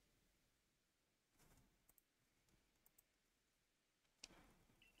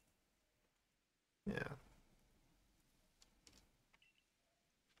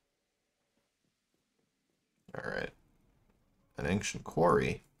 An ancient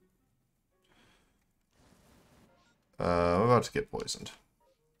quarry. I'm about to get poisoned.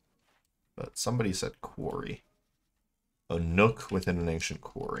 But somebody said quarry. A nook within an ancient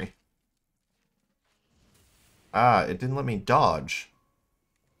quarry. Ah, it didn't let me dodge.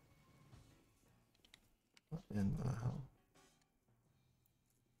 What in the hell?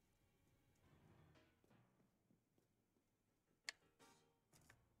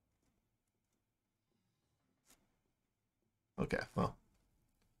 Okay, well.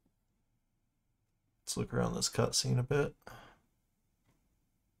 Let's look around this cutscene a bit.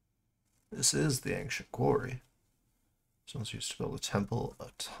 This is the ancient quarry. Someone's used to build a temple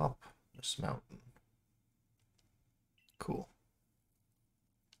atop this mountain. Cool.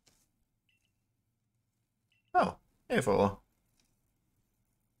 Oh, hey, fella.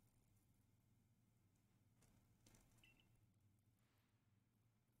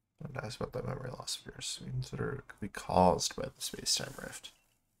 Don't ask about that memory loss of yours. We consider it could be caused by the space-time rift.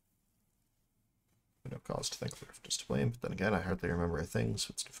 No cause to think the rift is to blame, but then again, I hardly remember a thing,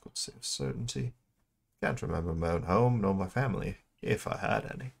 so it's difficult to say with certainty. Can't remember my own home, nor my family, if I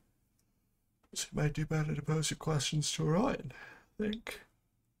had any. So you might do better to pose your questions to Orion, I think.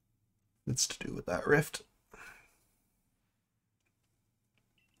 It's to do with that rift.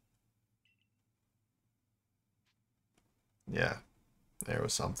 Yeah, there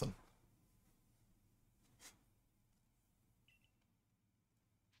was something.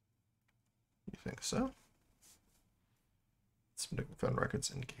 You think so? Some found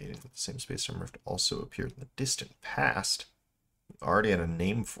records indicating that the same space-time rift also appeared in the distant past. We already had a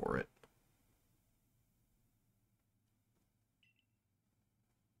name for it.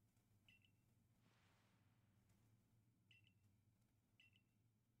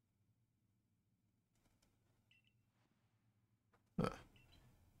 Huh.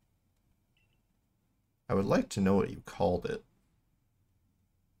 I would like to know what you called it.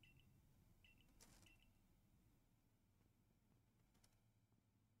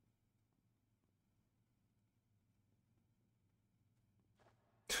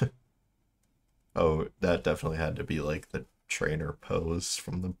 Oh, that definitely had to be like the trainer pose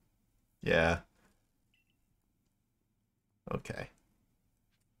from the... Yeah. Okay.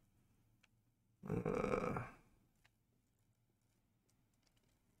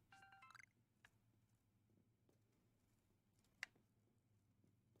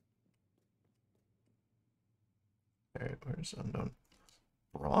 Alright, where's unknown?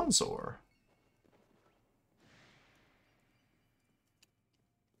 Bronze ore.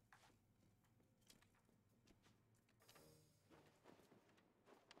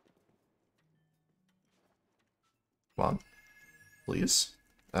 Come on. Please.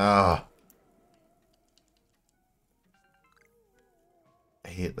 Ah. I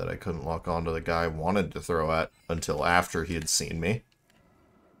hate that I couldn't lock onto the guy I wanted to throw at until after he had seen me.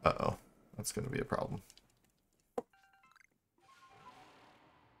 Uh-oh. That's going to be a problem.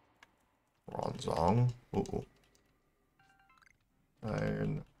 Bronzong. Ooh.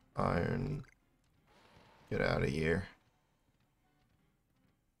 Iron. Iron. Get out of here.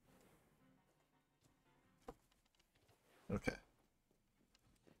 Okay.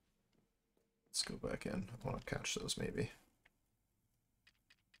 Let's go back in. I want to catch those, maybe.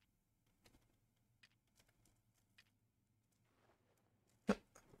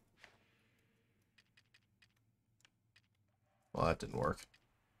 Well, that didn't work.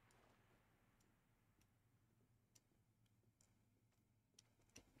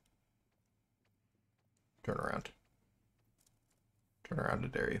 Turn around. Turn around to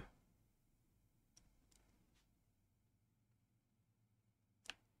dare you.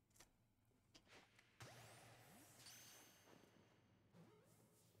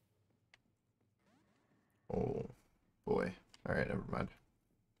 Oh, boy. Alright, never mind.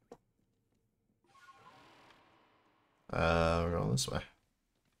 We're going this way.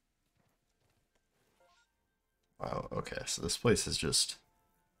 Wow, okay, so this place is just...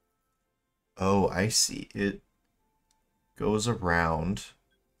 Oh, I see. It goes around,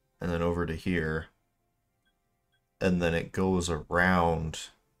 and then over to here, and then it goes around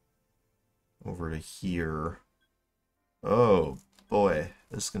over to here. Oh, boy.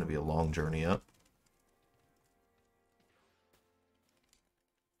 This is going to be a long journey up.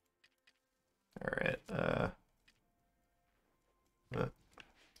 Alright,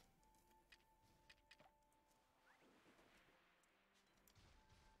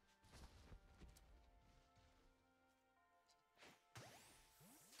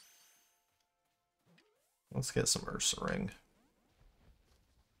 let's get some Ursa Ring.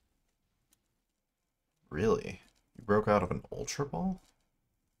 Really? You broke out of an Ultra Ball?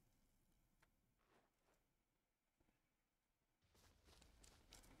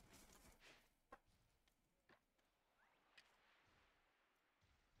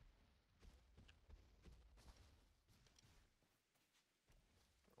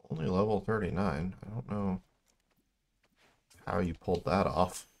 level 39. I don't know how you pulled that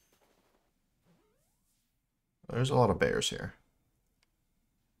off. There's a lot of bears here.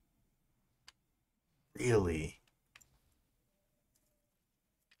 Really?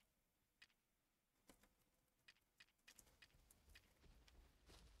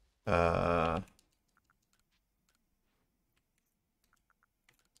 Let's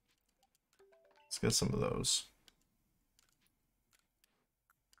get some of those.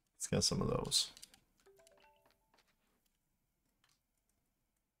 Let's get some of those.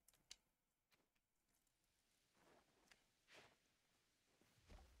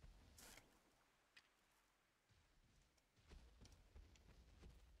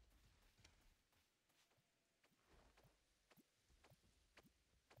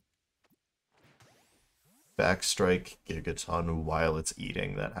 Backstrike Gigaton while it's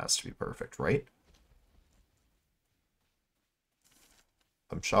eating. That has to be perfect, right?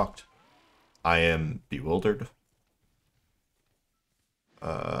 I'm shocked. I am bewildered.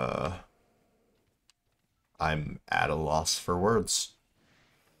 I'm at a loss for words.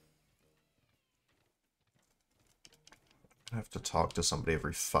 I have to talk to somebody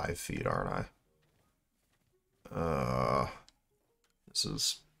every 5 feet, aren't I? This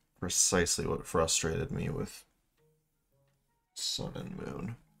is precisely what frustrated me with Sun and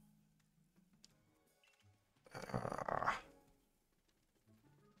Moon.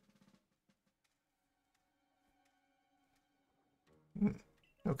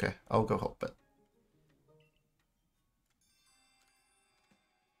 Okay, I'll go help it.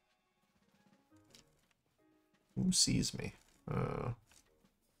 Who sees me?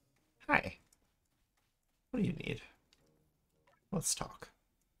 Hi. What do you need? Let's talk.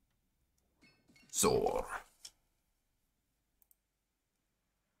 Zor.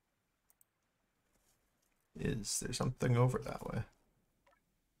 Is there something over that way?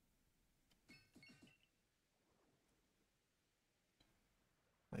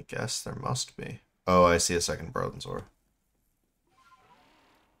 I guess there must be. Oh, I see a second Bronzor.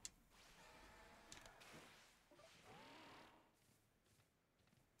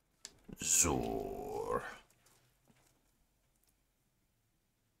 Zor.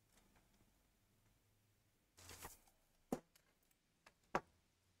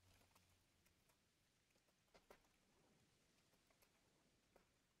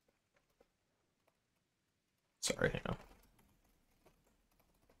 Sorry, hang on.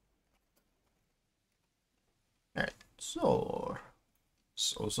 Alright, Zor.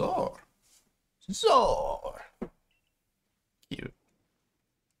 Zor. Zor. Cute.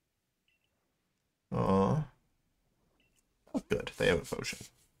 Aww. Oh, good. They have a potion.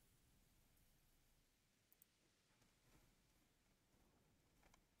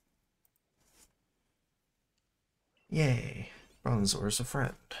 Yay. Bronzor's a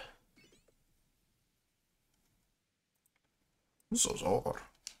friend. Zor.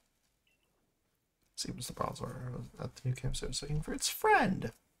 Seems the Bronzor at the new campsite is looking for its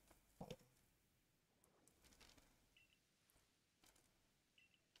friend.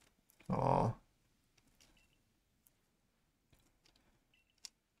 Aww.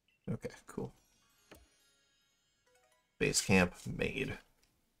 Okay, cool. Base camp made.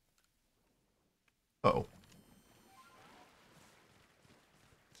 Uh-oh.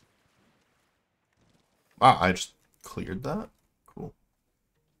 Wow, I just cleared that? Cool.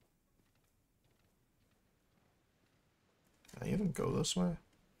 Can I even go this way?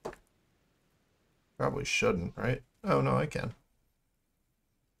 Probably shouldn't, right? Oh, no, I can.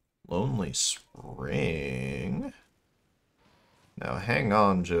 Lonely Spring? Now, hang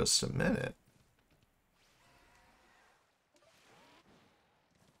on just a minute.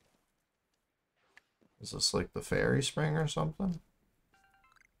 Is this like the fairy spring or something?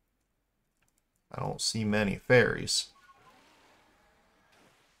 I don't see many fairies.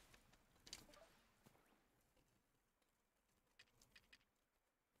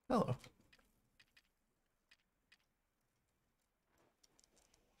 Hello.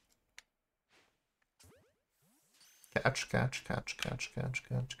 Catch, catch, catch, catch, catch,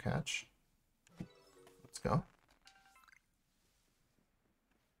 catch, catch. Let's go.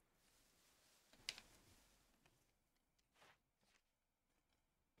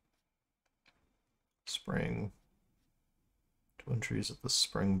 Spring. Twin trees at the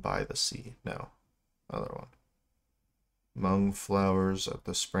spring by the sea. No. Other one. Among flowers at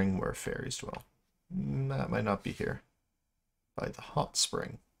the spring where fairies dwell. That might not be here. By the hot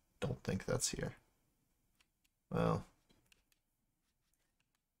spring. Don't think that's here. Well.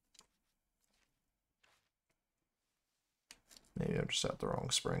 Maybe I'm just at the wrong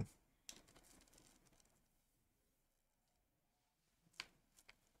spring.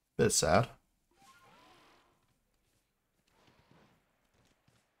 Bit sad.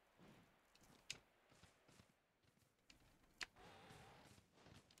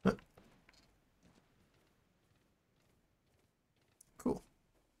 Cool.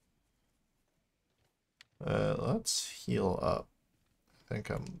 Let's heal up. I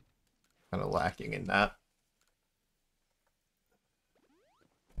think I'm kind of lacking in that.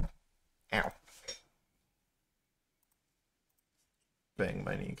 Ow. Bang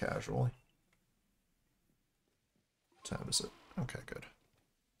my knee casually. What time is it? Okay, good.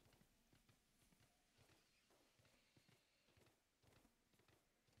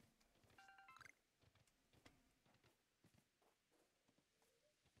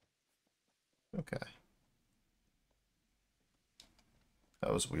 Okay.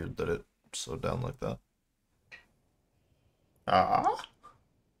 That was weird that it slowed down like that. Ah!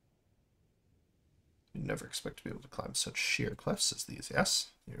 You'd never expect to be able to climb such sheer cliffs as these,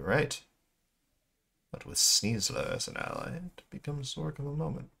 yes? You're right. But with Sneasler as an ally, it becomes the work of a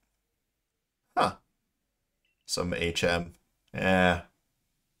moment. Huh. Some HM. Yeah.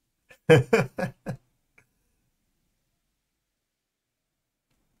 Oh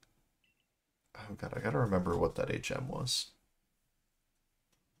god, I gotta remember what that HM was.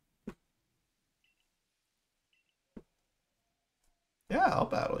 Yeah, I'll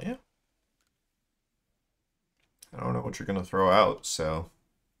battle you. I don't know what you're gonna throw out, so...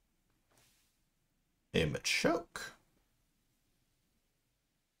 A Machoke.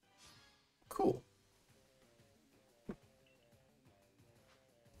 Cool.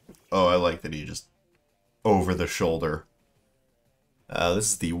 Oh, I like that he just... over the shoulder.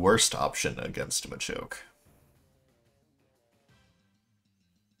 This is the worst option against a Machoke.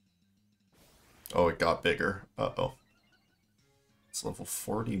 Oh, it got bigger. Uh-oh. It's level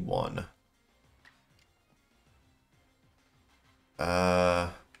 41.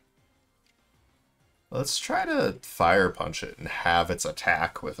 Let's try to fire punch it and have its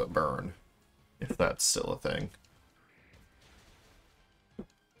attack with a burn, if that's still a thing.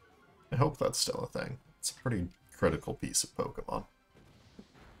 I hope that's still a thing. It's a pretty critical piece of Pokemon.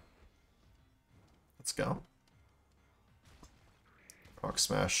 Let's go. Rock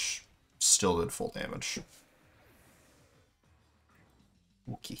Smash still did full damage.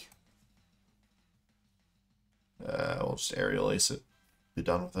 Okay. We'll just Aerial Ace it. Be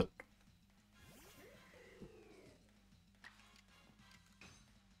done with it.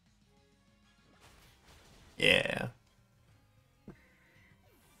 Yeah.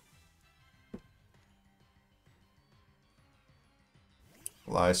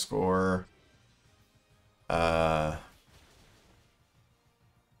 Lie score.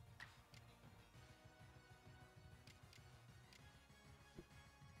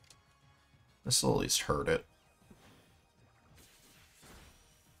 This will at least hurt it.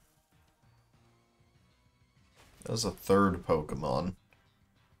 That was a third Pokemon.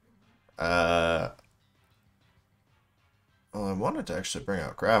 Well, I wanted to actually bring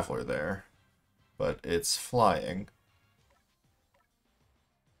out Graveler there, but it's flying.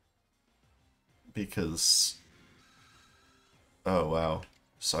 Because... oh, wow.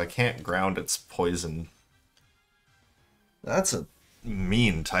 So I can't ground its poison. That's a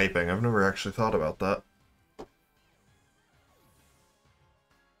mean typing. I've never actually thought about that.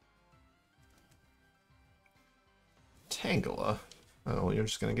 Tangela. Oh, you're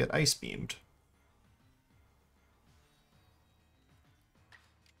just gonna get Ice Beamed.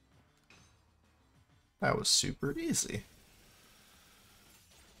 That was super easy.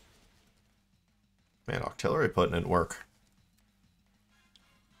 Man, Octillery putting in work.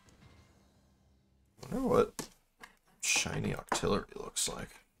 I wonder what shiny Octillery looks like.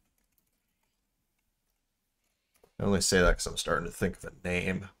 I only say that because I'm starting to think of a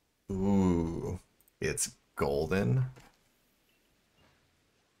name. Ooh, it's golden.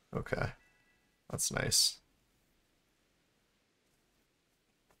 Okay, that's nice.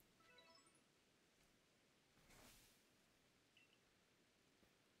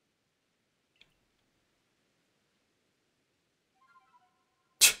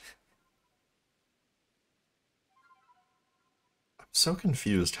 I'm so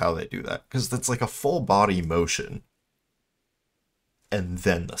confused how they do that, because that's like a full body motion. And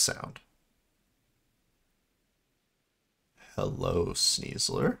then the sound. Hello,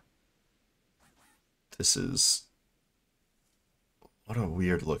 Sneasler. This is... what a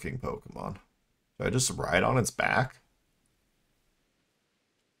weird looking Pokemon. Do I just ride on its back?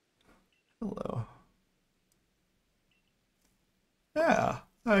 Hello. Yeah,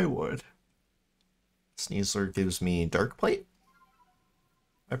 I would. Sneasler gives me Dark Plate,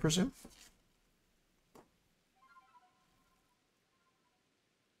 I presume.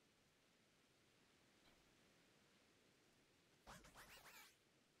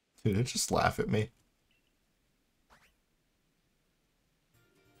 Did it just laugh at me?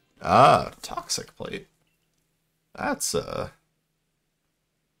 Ah, toxic plate. That's, huh,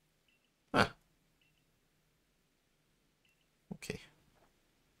 okay.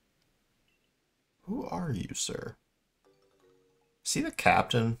 Who are you, sir? Is he the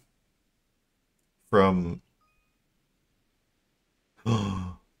captain from...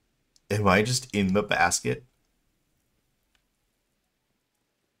 Am I just in the basket?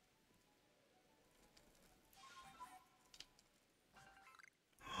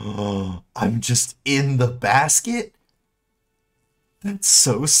 I'm just in the basket? That's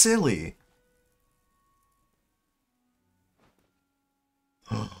so silly.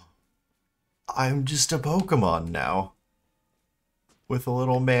 I'm just a Pokemon now. With a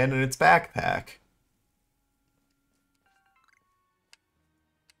little man in its backpack.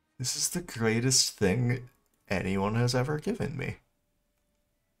 This is the greatest thing anyone has ever given me.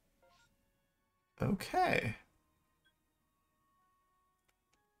 Okay.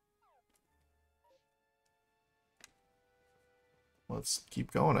 Let's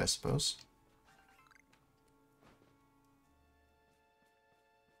keep going, I suppose.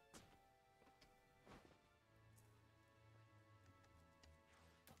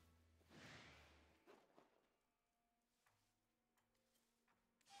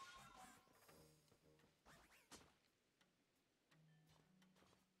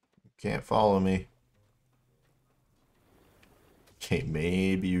 Can't follow me. Okay,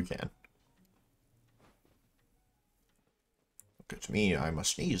 maybe you can. Look at me, I'm a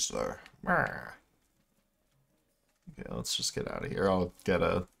sneezer. Okay, let's just get out of here. I'll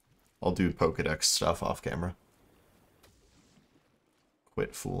do Pokedex stuff off camera.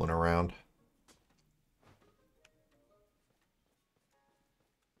 Quit fooling around.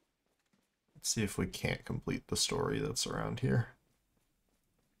 Let's see if we can't complete the story that's around here.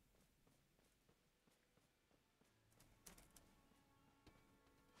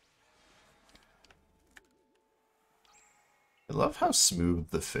 I love how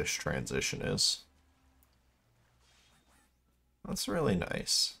smooth the fish transition is. That's really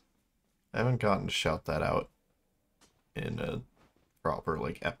nice. I haven't gotten to shout that out in a proper,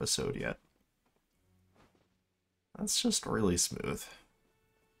 like, episode yet. That's just really smooth.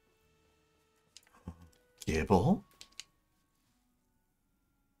 Gibble?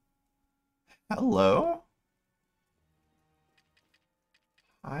 Hello?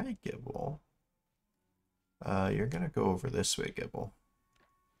 Hi, Gibble. You're gonna go over this way, Gibble.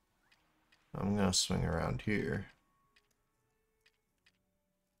 I'm gonna swing around here.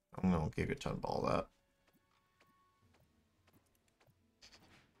 I'm gonna Gigaton Ball that.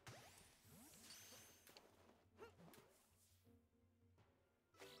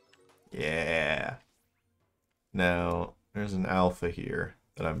 Yeah. Now, there's an alpha here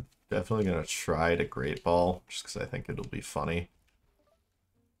that I'm definitely gonna try to Great Ball, just because I think it'll be funny.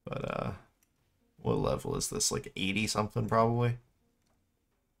 But, what level is this? Like 80 something, probably?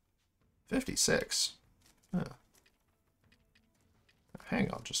 56. Huh.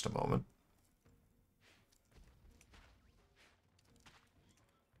 Hang on just a moment.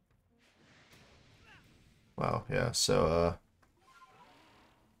 Wow, yeah, so,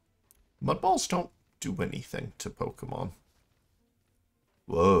 Mud Balls don't do anything to Pokemon.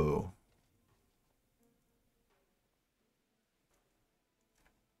 Whoa.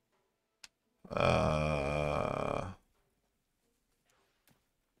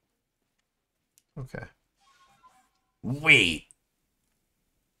 Okay. Wait.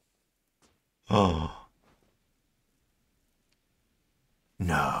 Oh.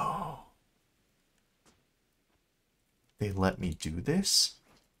 No. They let me do this?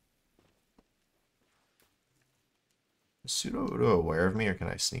 Is Pseudo aware of me, or can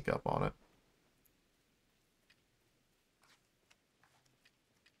I sneak up on it?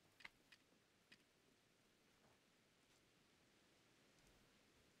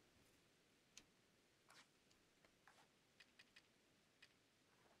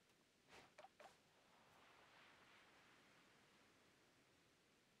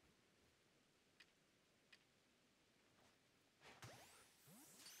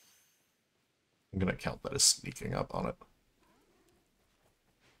 I'm gonna count that as sneaking up on it.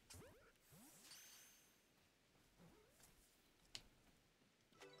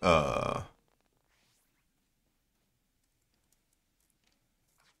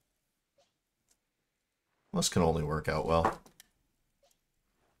 This can only work out well.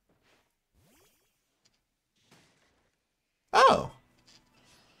 Oh!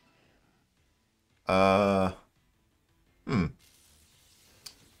 Hmm.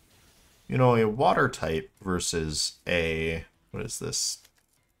 You know, a water type versus a... What is this?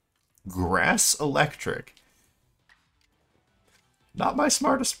 Grass electric. Not my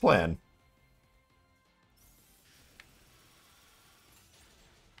smartest plan.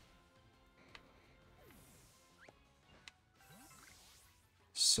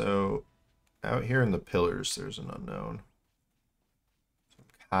 So, out here in the pillars, there's an unknown. I'm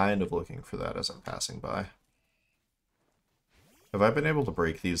kind of looking for that as I'm passing by. Have I been able to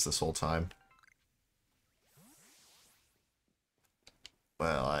break these this whole time?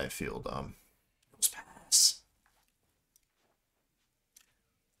 Well, I feel dumb. Let's pass.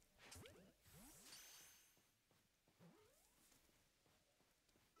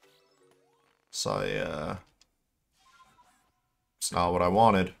 So, it's not what I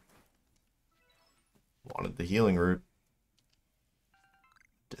wanted. Wanted the healing route.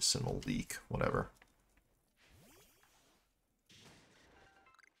 Medicinal leak, whatever.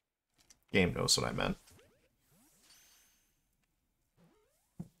 Game knows what I meant.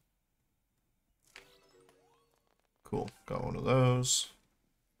 Cool, got one of those.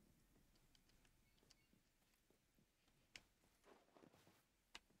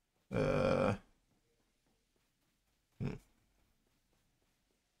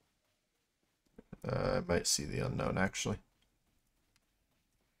 I might see the unknown, actually.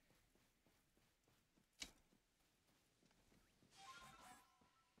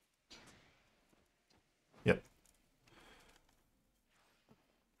 Yep.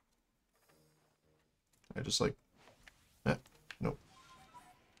 I just like... nope.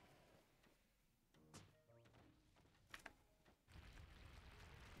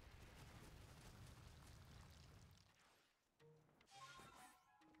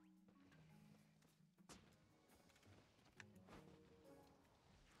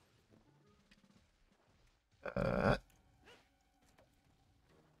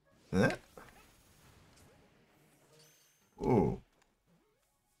 That. Ooh.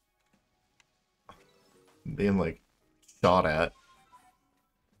 Being, like, shot at.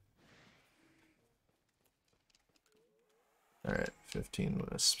 Alright, 15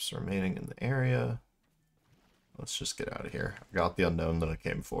 wisps remaining in the area. Let's just get out of here. I got the unknown that I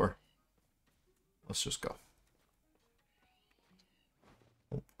came for. Let's just go.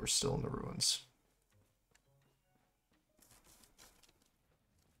 Oh, we're still in the ruins.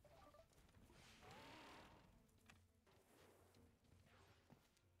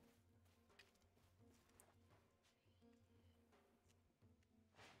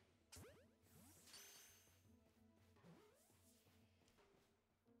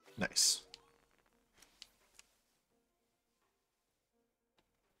 Nice.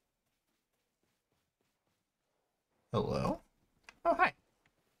 Hello? Oh, hi.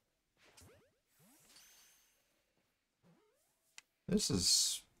 This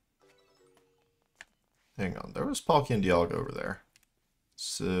is... Hang on, there was Palkia and Dialga over there.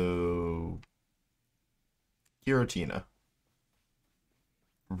 So... Giratina.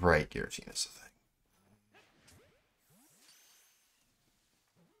 Right, Giratina's the thing.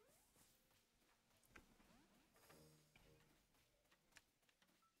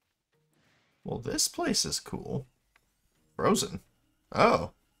 Well, this place is cool. Frozen.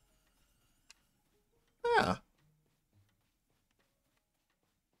 Oh. Yeah.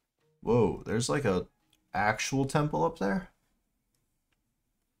 Whoa, there's like a actual temple up there?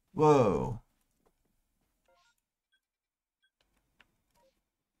 Whoa.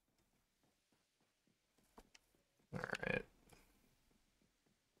 Alright.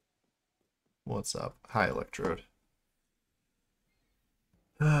 What's up? Hi, Electrode.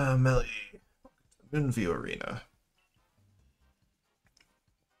 Melee. Moonview Arena.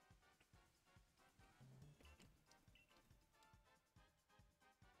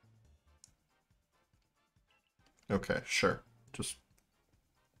 Okay, sure. Just...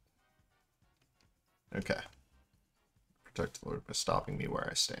 Okay. Protect the Lord by stopping me where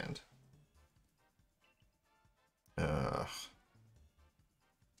I stand.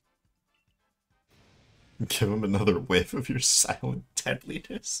 Give him another whiff of your silent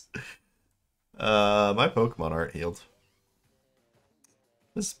deadliness. My Pokemon aren't healed.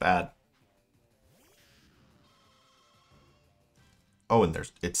 This is bad. Oh, and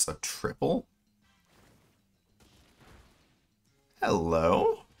it's a triple?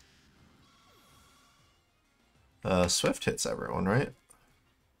 Hello? Swift hits everyone, right?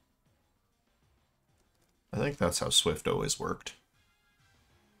 I think that's how Swift always worked.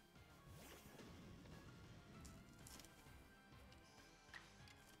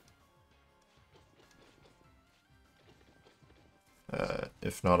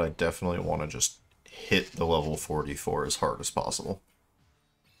 If not, I definitely want to just hit the level 44 as hard as possible.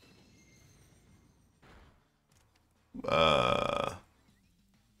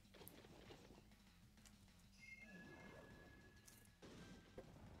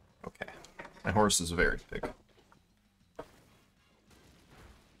 Okay. My horse is very big.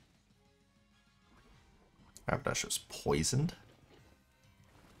 Rapidash was poisoned?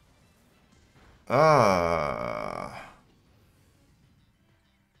 Uh...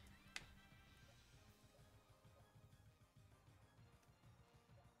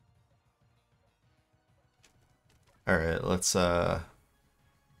 Alright, let's,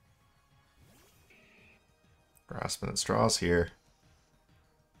 grasping at straws here.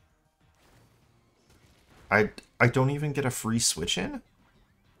 I don't even get a free switch in?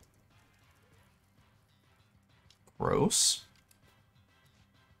 Gross.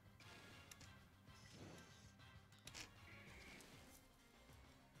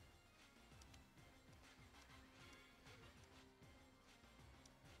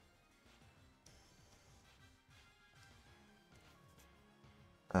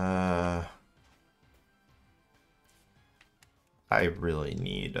 I really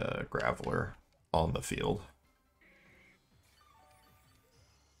need a Graveler on the field.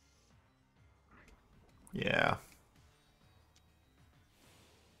 Yeah.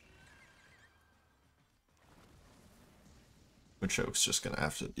 Machoke's just gonna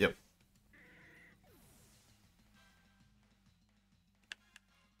have to... Yep.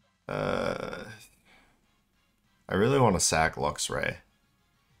 I really want to sack Luxray.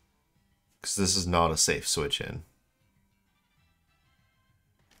 Because this is not a safe switch in.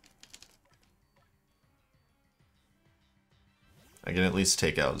 I can at least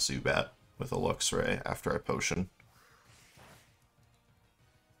take out Zubat with a Luxray after I potion.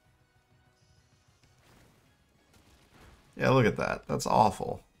 Yeah, look at that. That's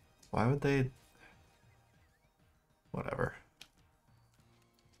awful. Why would they... Whatever.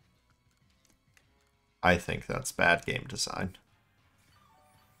 I think that's bad game design.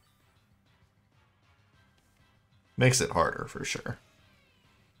 Makes it harder, for sure.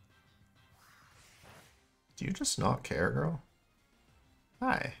 Do you just not care, girl?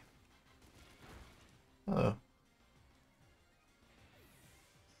 Hi. Hello.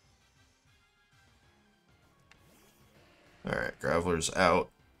 Alright, Graveler's out.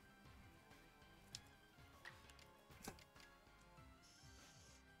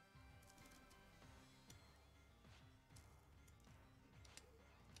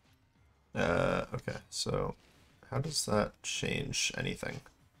 Okay, so how does that change anything?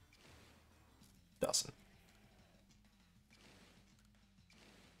 Doesn't.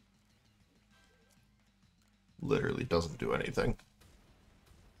 Literally doesn't do anything.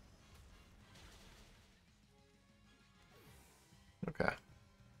 Okay.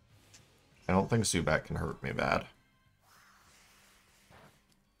 I don't think Zubat can hurt me bad.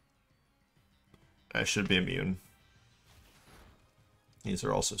 I should be immune. These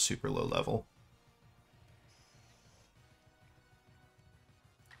are also super low level.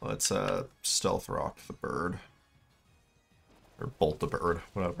 Let's stealth rock the bird. Or bolt the bird,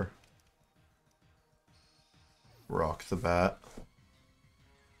 whatever. Rock the bat.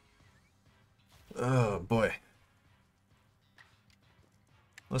 Oh boy.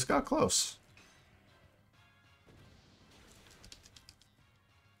 This got close.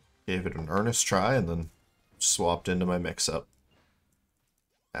 Gave it an earnest try and then swapped into my mix-up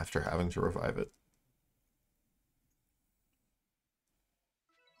after having to revive it.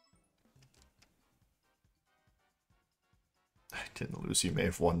 I didn't lose, you may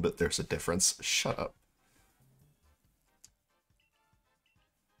have won, but there's a difference. Shut up.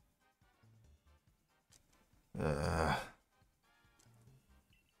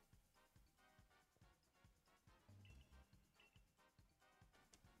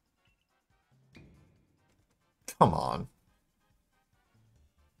 Come on.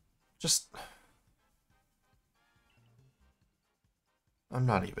 Just... I'm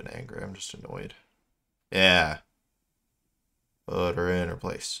not even angry, I'm just annoyed. Yeah. Put her in her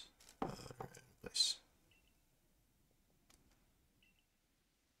place. Put her in her place.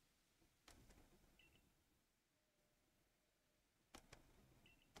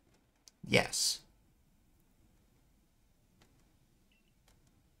 Yes.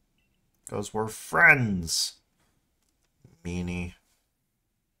 Because we're friends. Meanie.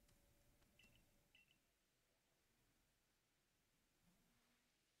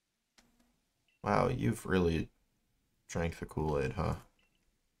 Wow, you've really drank the Kool-Aid, huh?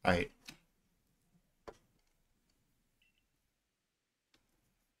 Alright.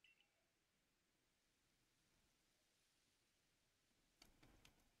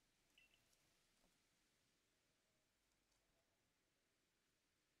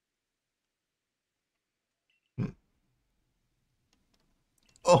 Hmm.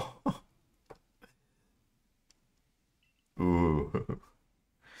 Oh! Ooh.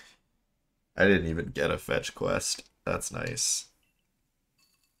 I didn't even get a fetch quest. That's nice.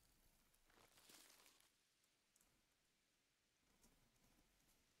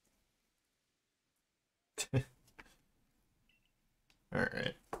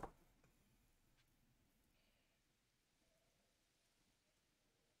 Alright.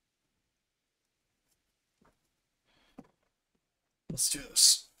 Let's do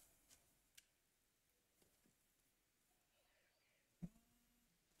this.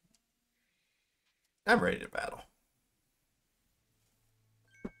 I'm ready to battle.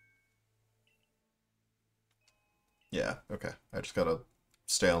 Yeah, okay. I just gotta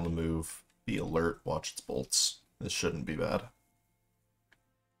stay on the move, be alert, watch its bolts. This shouldn't be bad.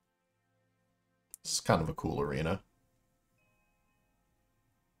 This is kind of a cool arena.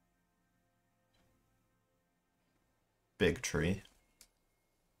 Big tree.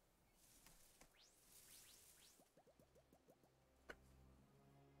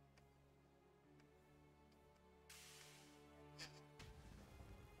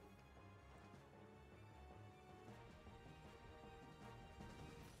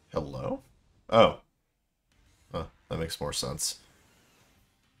 Hello? Oh. That makes more sense.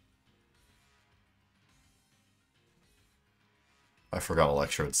 I forgot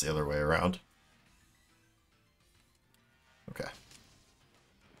Electrode's the other way around. Okay.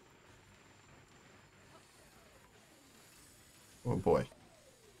 Oh boy.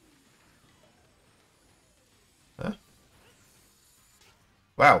 Huh?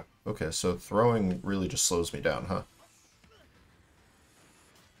 Wow. Okay, so throwing really just slows me down, huh?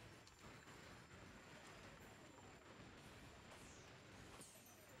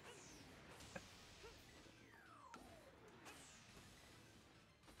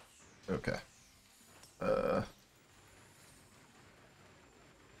 Okay. Uh...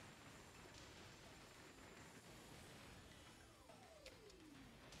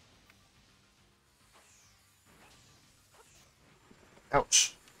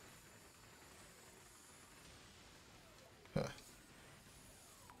 Ouch. Huh.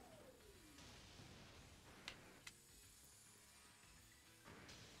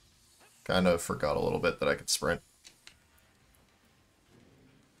 Kind of forgot a little bit that I could sprint.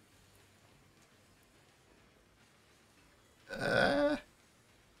 Uh...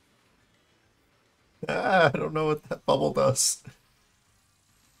 I don't know what that bubble does.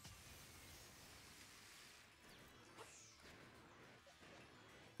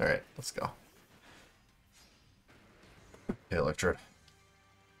 Alright, let's go. Hey, Electrode.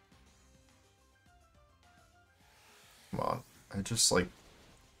 Come on. I just, like...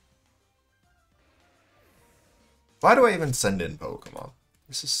 Why do I even send in Pokemon?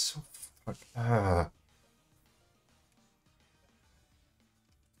 This is so fuck...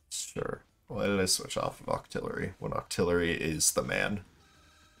 Sure. Why did I switch off of Octillery when Octillery is the man?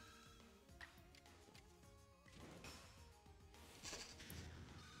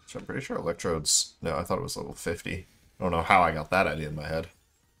 So I'm pretty sure Electrode's... No, I thought it was level 50. I don't know how I got that idea in my head.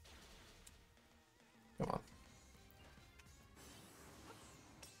 Come on.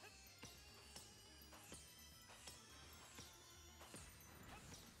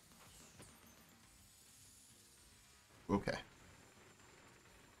 Okay.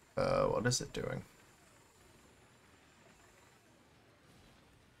 What is it doing?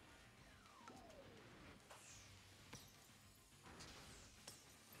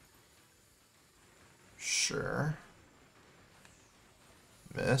 Sure.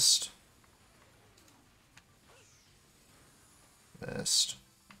 Missed. Missed.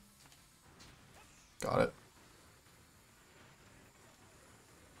 Got it.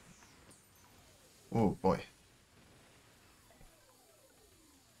 Oh boy.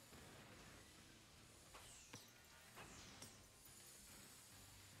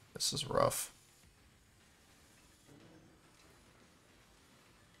 This is rough.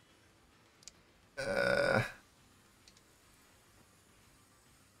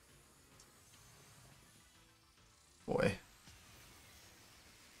 Boy.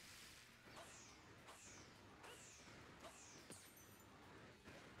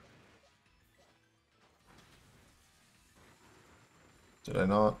 Did I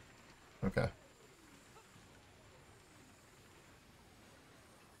not? Okay.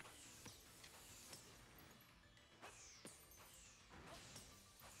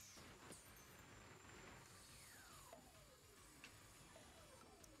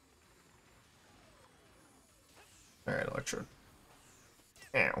 Alright, Electrode.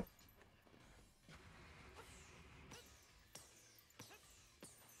 Ow.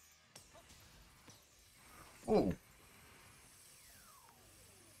 Ooh.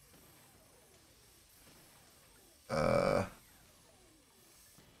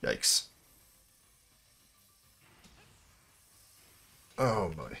 Yikes. Oh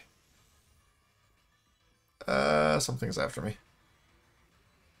boy. Something's after me.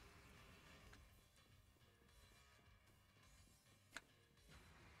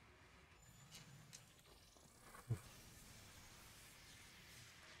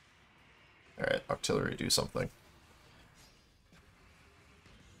 Alright, artillery, do something.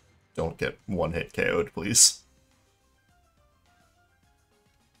 Don't get one-hit KO'd, please.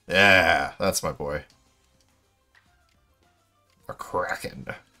 Yeah, that's my boy. A Kraken.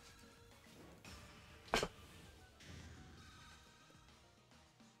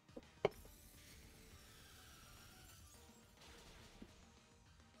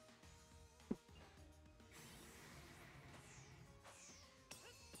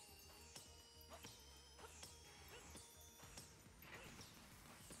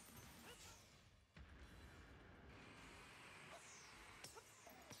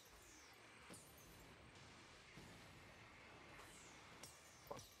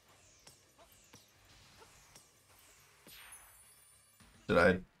 Did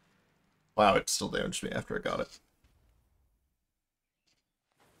I? Wow, it still damaged me after I got it.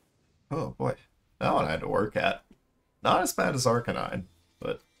 Oh boy. That one I had to work at. Not as bad as Arcanine,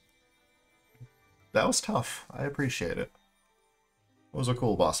 but that was tough. I appreciate it. It was a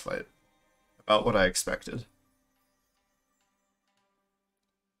cool boss fight. About what I expected.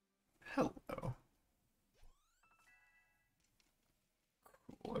 Hello.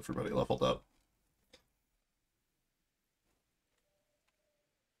 Cool, everybody leveled up.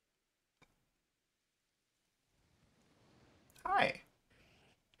 Hi.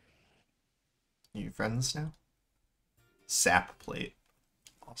 You friends now? Sap plate.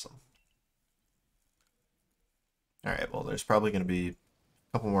 Awesome. Alright, well, there's probably going to be a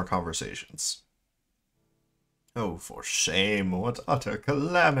couple more conversations. Oh, for shame. What utter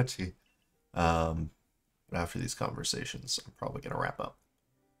calamity. But after these conversations, I'm probably going to wrap up.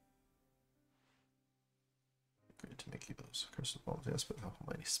 Great to make you those curse of bones, yes, but how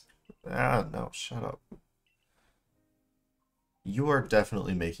mighty spirit. Ah, no, shut up. You are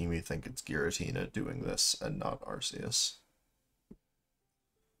definitely making me think it's Giratina doing this and not Arceus.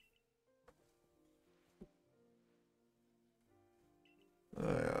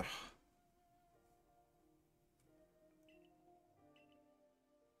 Uh,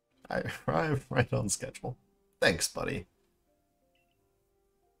 I arrived right on schedule. Thanks, buddy.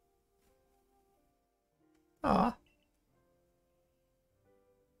 Ah.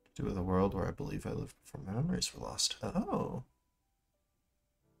 To do with a world where I believe I lived before my memories were lost. Oh.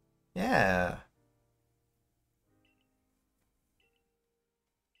 Yeah.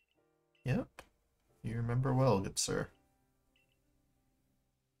 Yep. You remember well, good sir.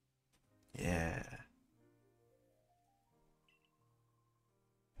 Yeah.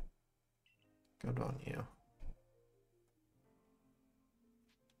 Good on you.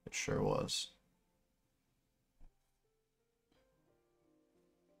 It sure was.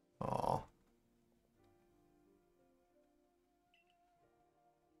 Aw.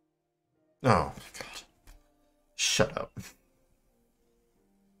 Oh my god. Shut up.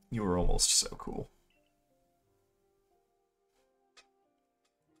 You were almost so cool.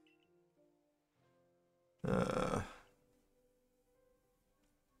 Uh...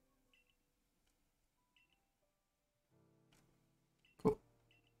 Cool.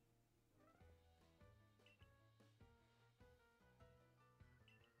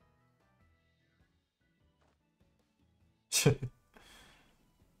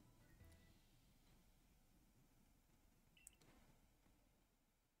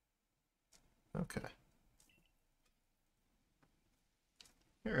 Okay.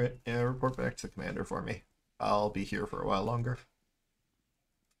 Alright, yeah, report back to the commander for me. I'll be here for a while longer.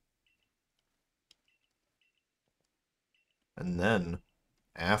 And then,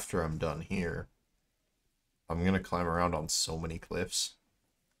 after I'm done here, I'm gonna climb around on so many cliffs.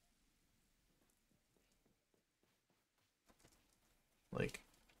 Like,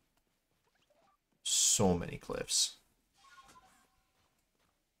 so many cliffs.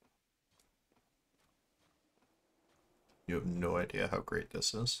 You have no idea how great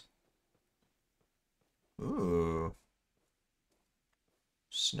this is. Ooh.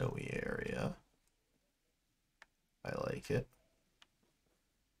 Snowy area. I like it.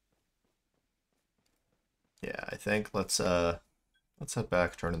 Yeah, I think let's head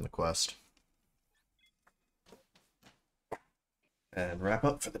back, turn in the quest. And wrap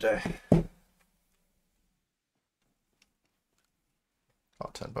up for the day.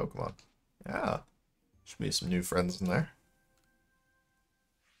 Caught 10 Pokemon. Yeah. Should be some new friends in there.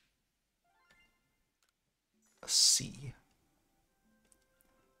 A C.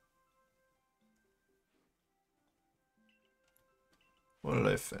 What did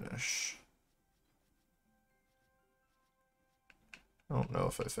I finish? I don't know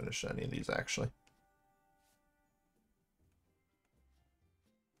if I finished any of these, actually.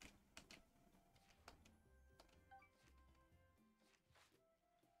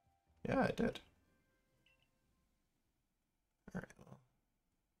 Yeah, I did. Alright, well,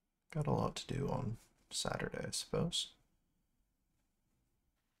 got a lot to do on Saturday, I suppose.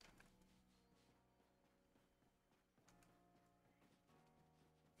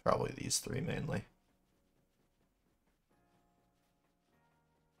 Probably these three, mainly.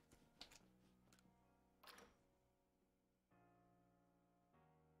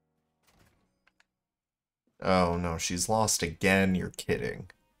 Oh no, she's lost again, you're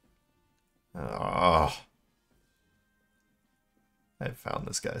kidding. Oh. I found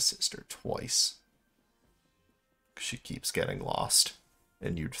this guy's sister twice. She keeps getting lost.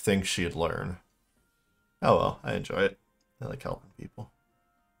 And you'd think she'd learn. Oh well, I enjoy it. I like helping people.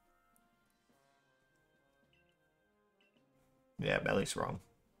 Yeah, Belly's wrong.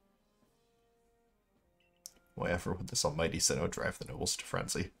 Why ever would this almighty Sinnoh drive the nobles to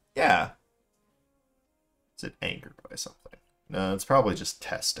frenzy? Yeah. Is it angered by something? No, it's probably just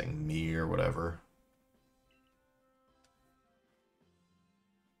testing me or whatever.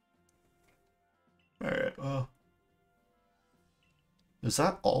 Alright, well. Is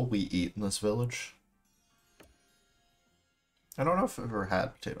that all we eat in this village? I don't know if I've ever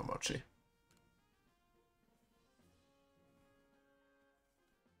had potato mochi.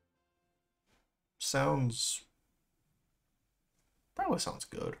 Sounds... probably sounds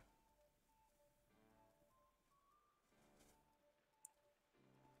good.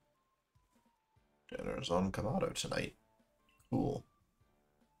 Dinner's on Kamado tonight. Cool.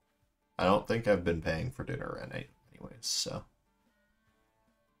 I don't think I've been paying for dinner anyways, so...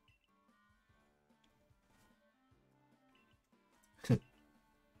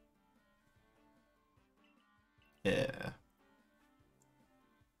 yeah.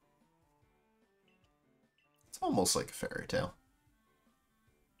 It's almost like a fairy tale.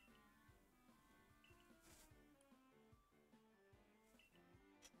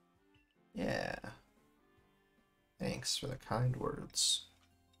 Yeah. Thanks for the kind words.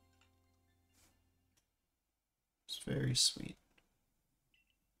 It's very sweet.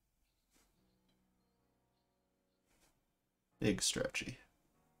 Big stretchy.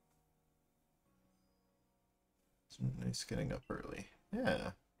 It's nice getting up early.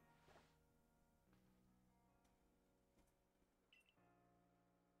 Yeah.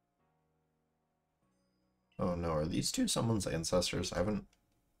 Oh no, are these two someone's ancestors? I haven't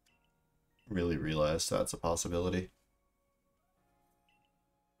really realized that's a possibility.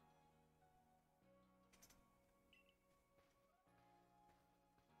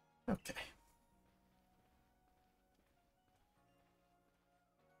 Okay.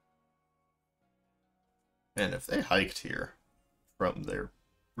 And if they hiked here from their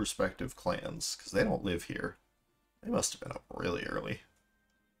respective clans, because they don't live here, they must have been up really early.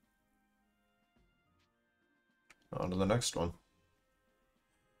 On to the next one.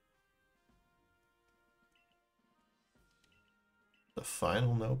 The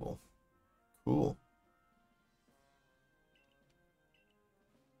final noble. Cool.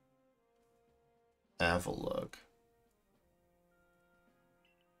 Avalug.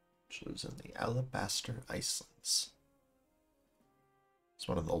 Which lives in the Alabaster Icelands. It's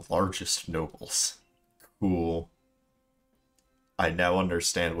one of the largest nobles. Cool. I now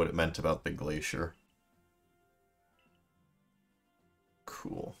understand what it meant about the glacier.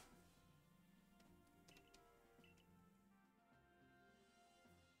 Cool.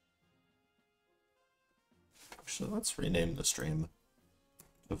 So let's rename the stream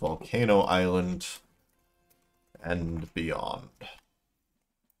to Volcano Island and Beyond.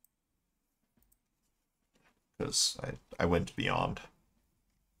 Because I went beyond.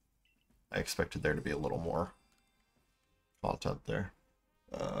 I expected there to be a little more content there.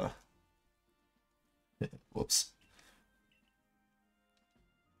 Whoops.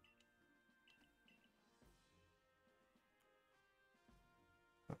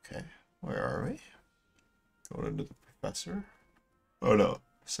 Okay, where are we? Going into the professor? Oh no,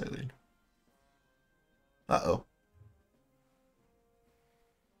 Saline. Uh-oh.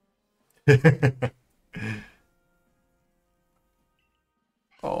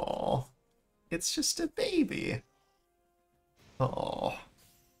 Aw, it's just a baby. Aw,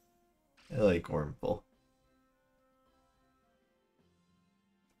 I like Wormple.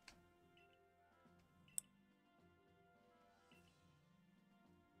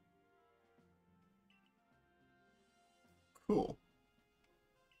 Cool.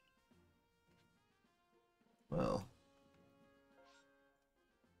 Well,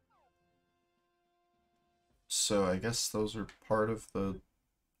 So I guess those are part of the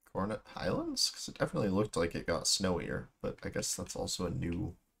Coronet Highlands? Because it definitely looked like it got snowier, but I guess that's also a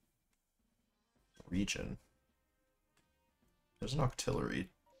new region. There's an Octillery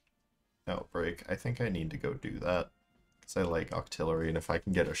outbreak. I think I need to go do that. Because I like Octillery, and if I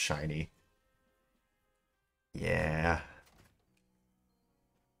can get a shiny... Yeah.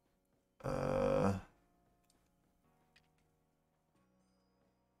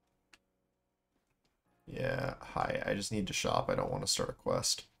 Yeah, hi. I just need to shop. I don't want to start a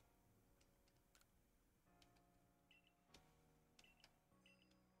quest.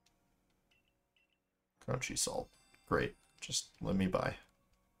 Crunchy salt. Great. Just let me buy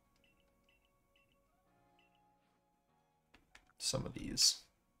some of these.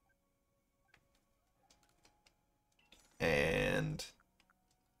 And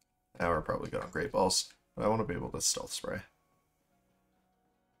now we're probably good on Great Balls, but I want to be able to stealth spray.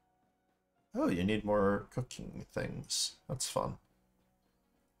 Oh, you need more cooking things. That's fun.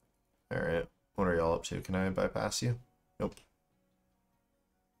 Alright, what are y'all up to? Can I bypass you? Nope.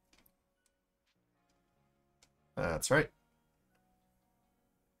 That's right.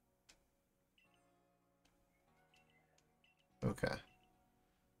 Okay.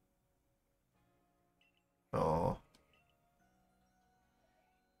 Oh.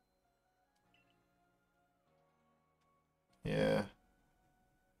 Yeah.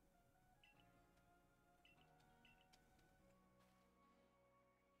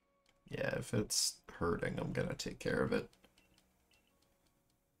 Yeah, if it's hurting, I'm gonna take care of it.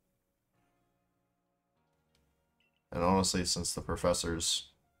 And honestly, since the professor's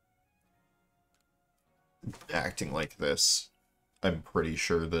acting like this, I'm pretty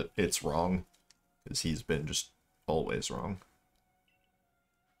sure that it's wrong. Because he's been just always wrong.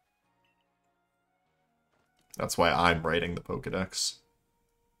 That's why I'm writing the Pokedex.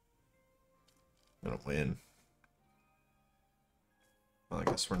 I'm gonna win. Well, I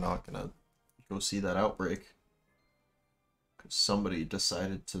guess we're not gonna go see that outbreak. Because somebody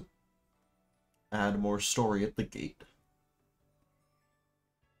decided to add more story at the gate.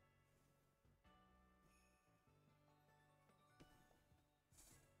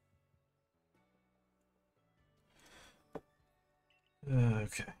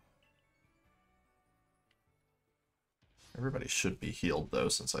 Okay. Everybody should be healed, though,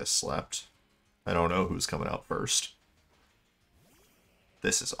 since I slept. I don't know who's coming out first.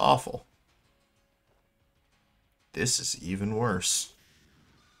 This is awful. This is even worse.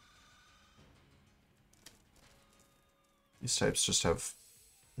 These types just have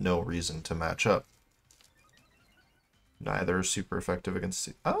no reason to match up. Neither are super effective against...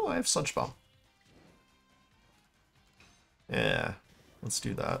 Oh, I have Sludge Bomb. Yeah, let's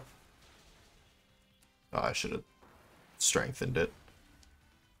do that. Oh, I should have strengthened it.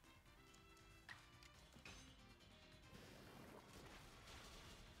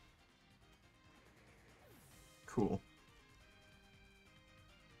 Cool.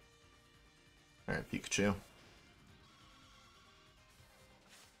 Alright, Pikachu.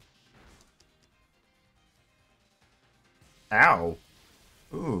 Ow!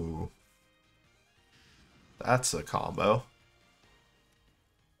 Ooh. That's a combo.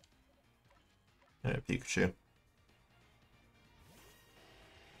 Alright, Pikachu.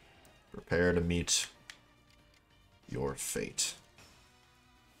 Prepare to meet your fate.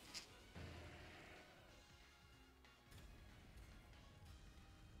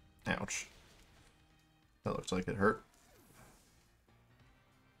 Ouch. That looks like it hurt.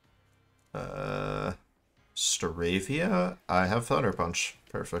 Staravia? I have Thunder Punch.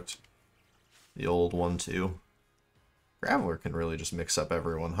 Perfect. The old one, too. Graveler can really just mix up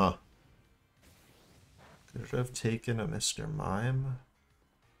everyone, huh? Could have taken a Mr. Mime?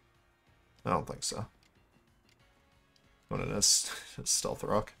 I don't think so. What it is? Stealth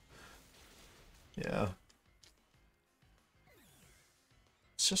Rock. Yeah.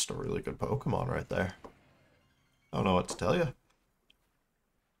 It's just a really good Pokemon right there. I don't know what to tell you.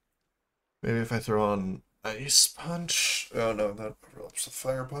 Maybe if I throw on Ice Punch. Oh no, that overlaps with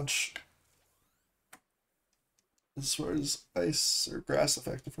Fire Punch. As far as ice or grass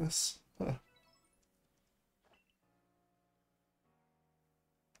effectiveness. Huh.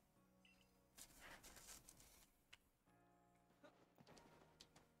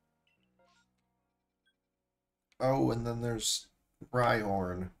 Oh, and then there's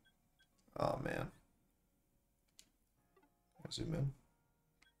Rhyhorn. Oh man. Zoom in.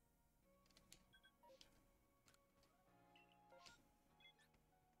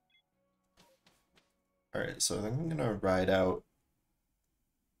 Alright, so I'm gonna ride out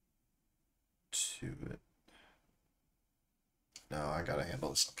to it. No, I gotta handle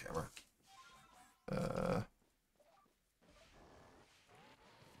this on camera.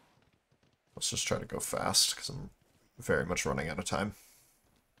 Let's just try to go fast, because I'm very much running out of time.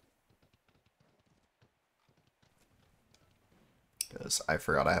 Because I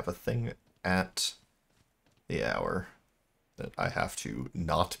forgot I have a thing at the hour that I have to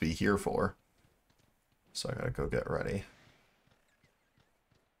not be here for. So I gotta go get ready.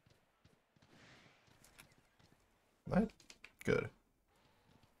 Am I good?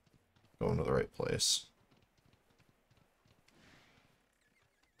 Going to the right place.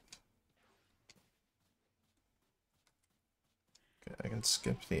 Okay, I can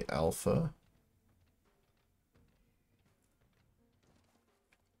skip the alpha.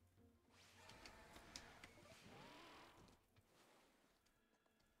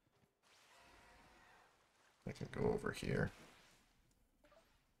 I can go over here.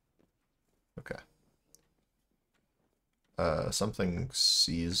 Okay. Something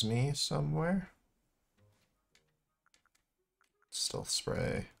sees me somewhere. Stealth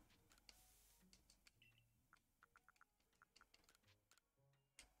spray.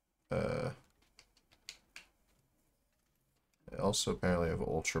 I also apparently have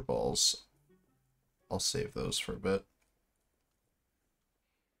ultra balls. I'll save those for a bit.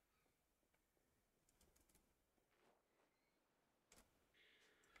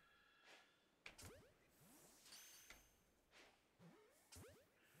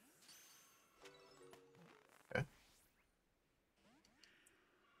 Okay.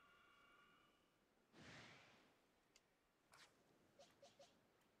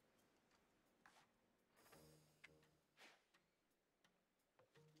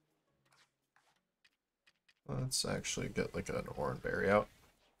 Let's actually get like an orange berry out.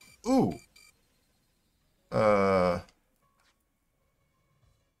 Ooh! No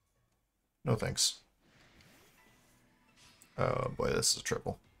thanks. Oh boy, this is a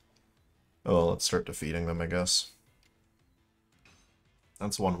triple. Oh, well, let's start defeating them, I guess.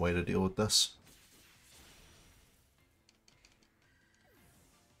 That's one way to deal with this.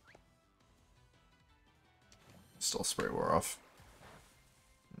 Still spray wore off.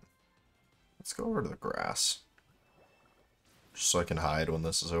 Let's go over to the grass. Just so I can hide when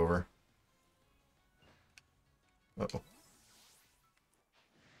this is over. Uh-oh.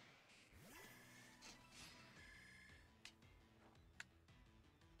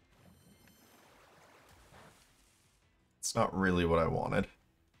 It's not really what I wanted.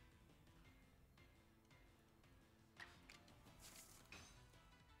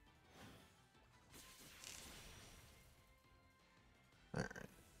 Alright.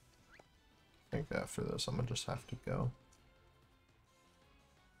 I think after this I'm gonna just have to go.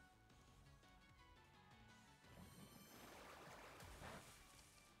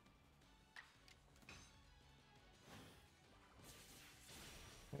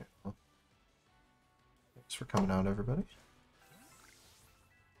 Yeah, well, thanks for coming out, everybody.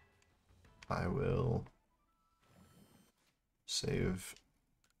 I will save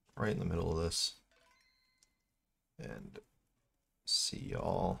right in the middle of this and see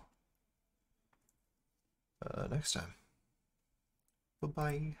y'all next time.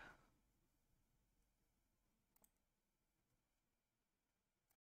 Bye-bye.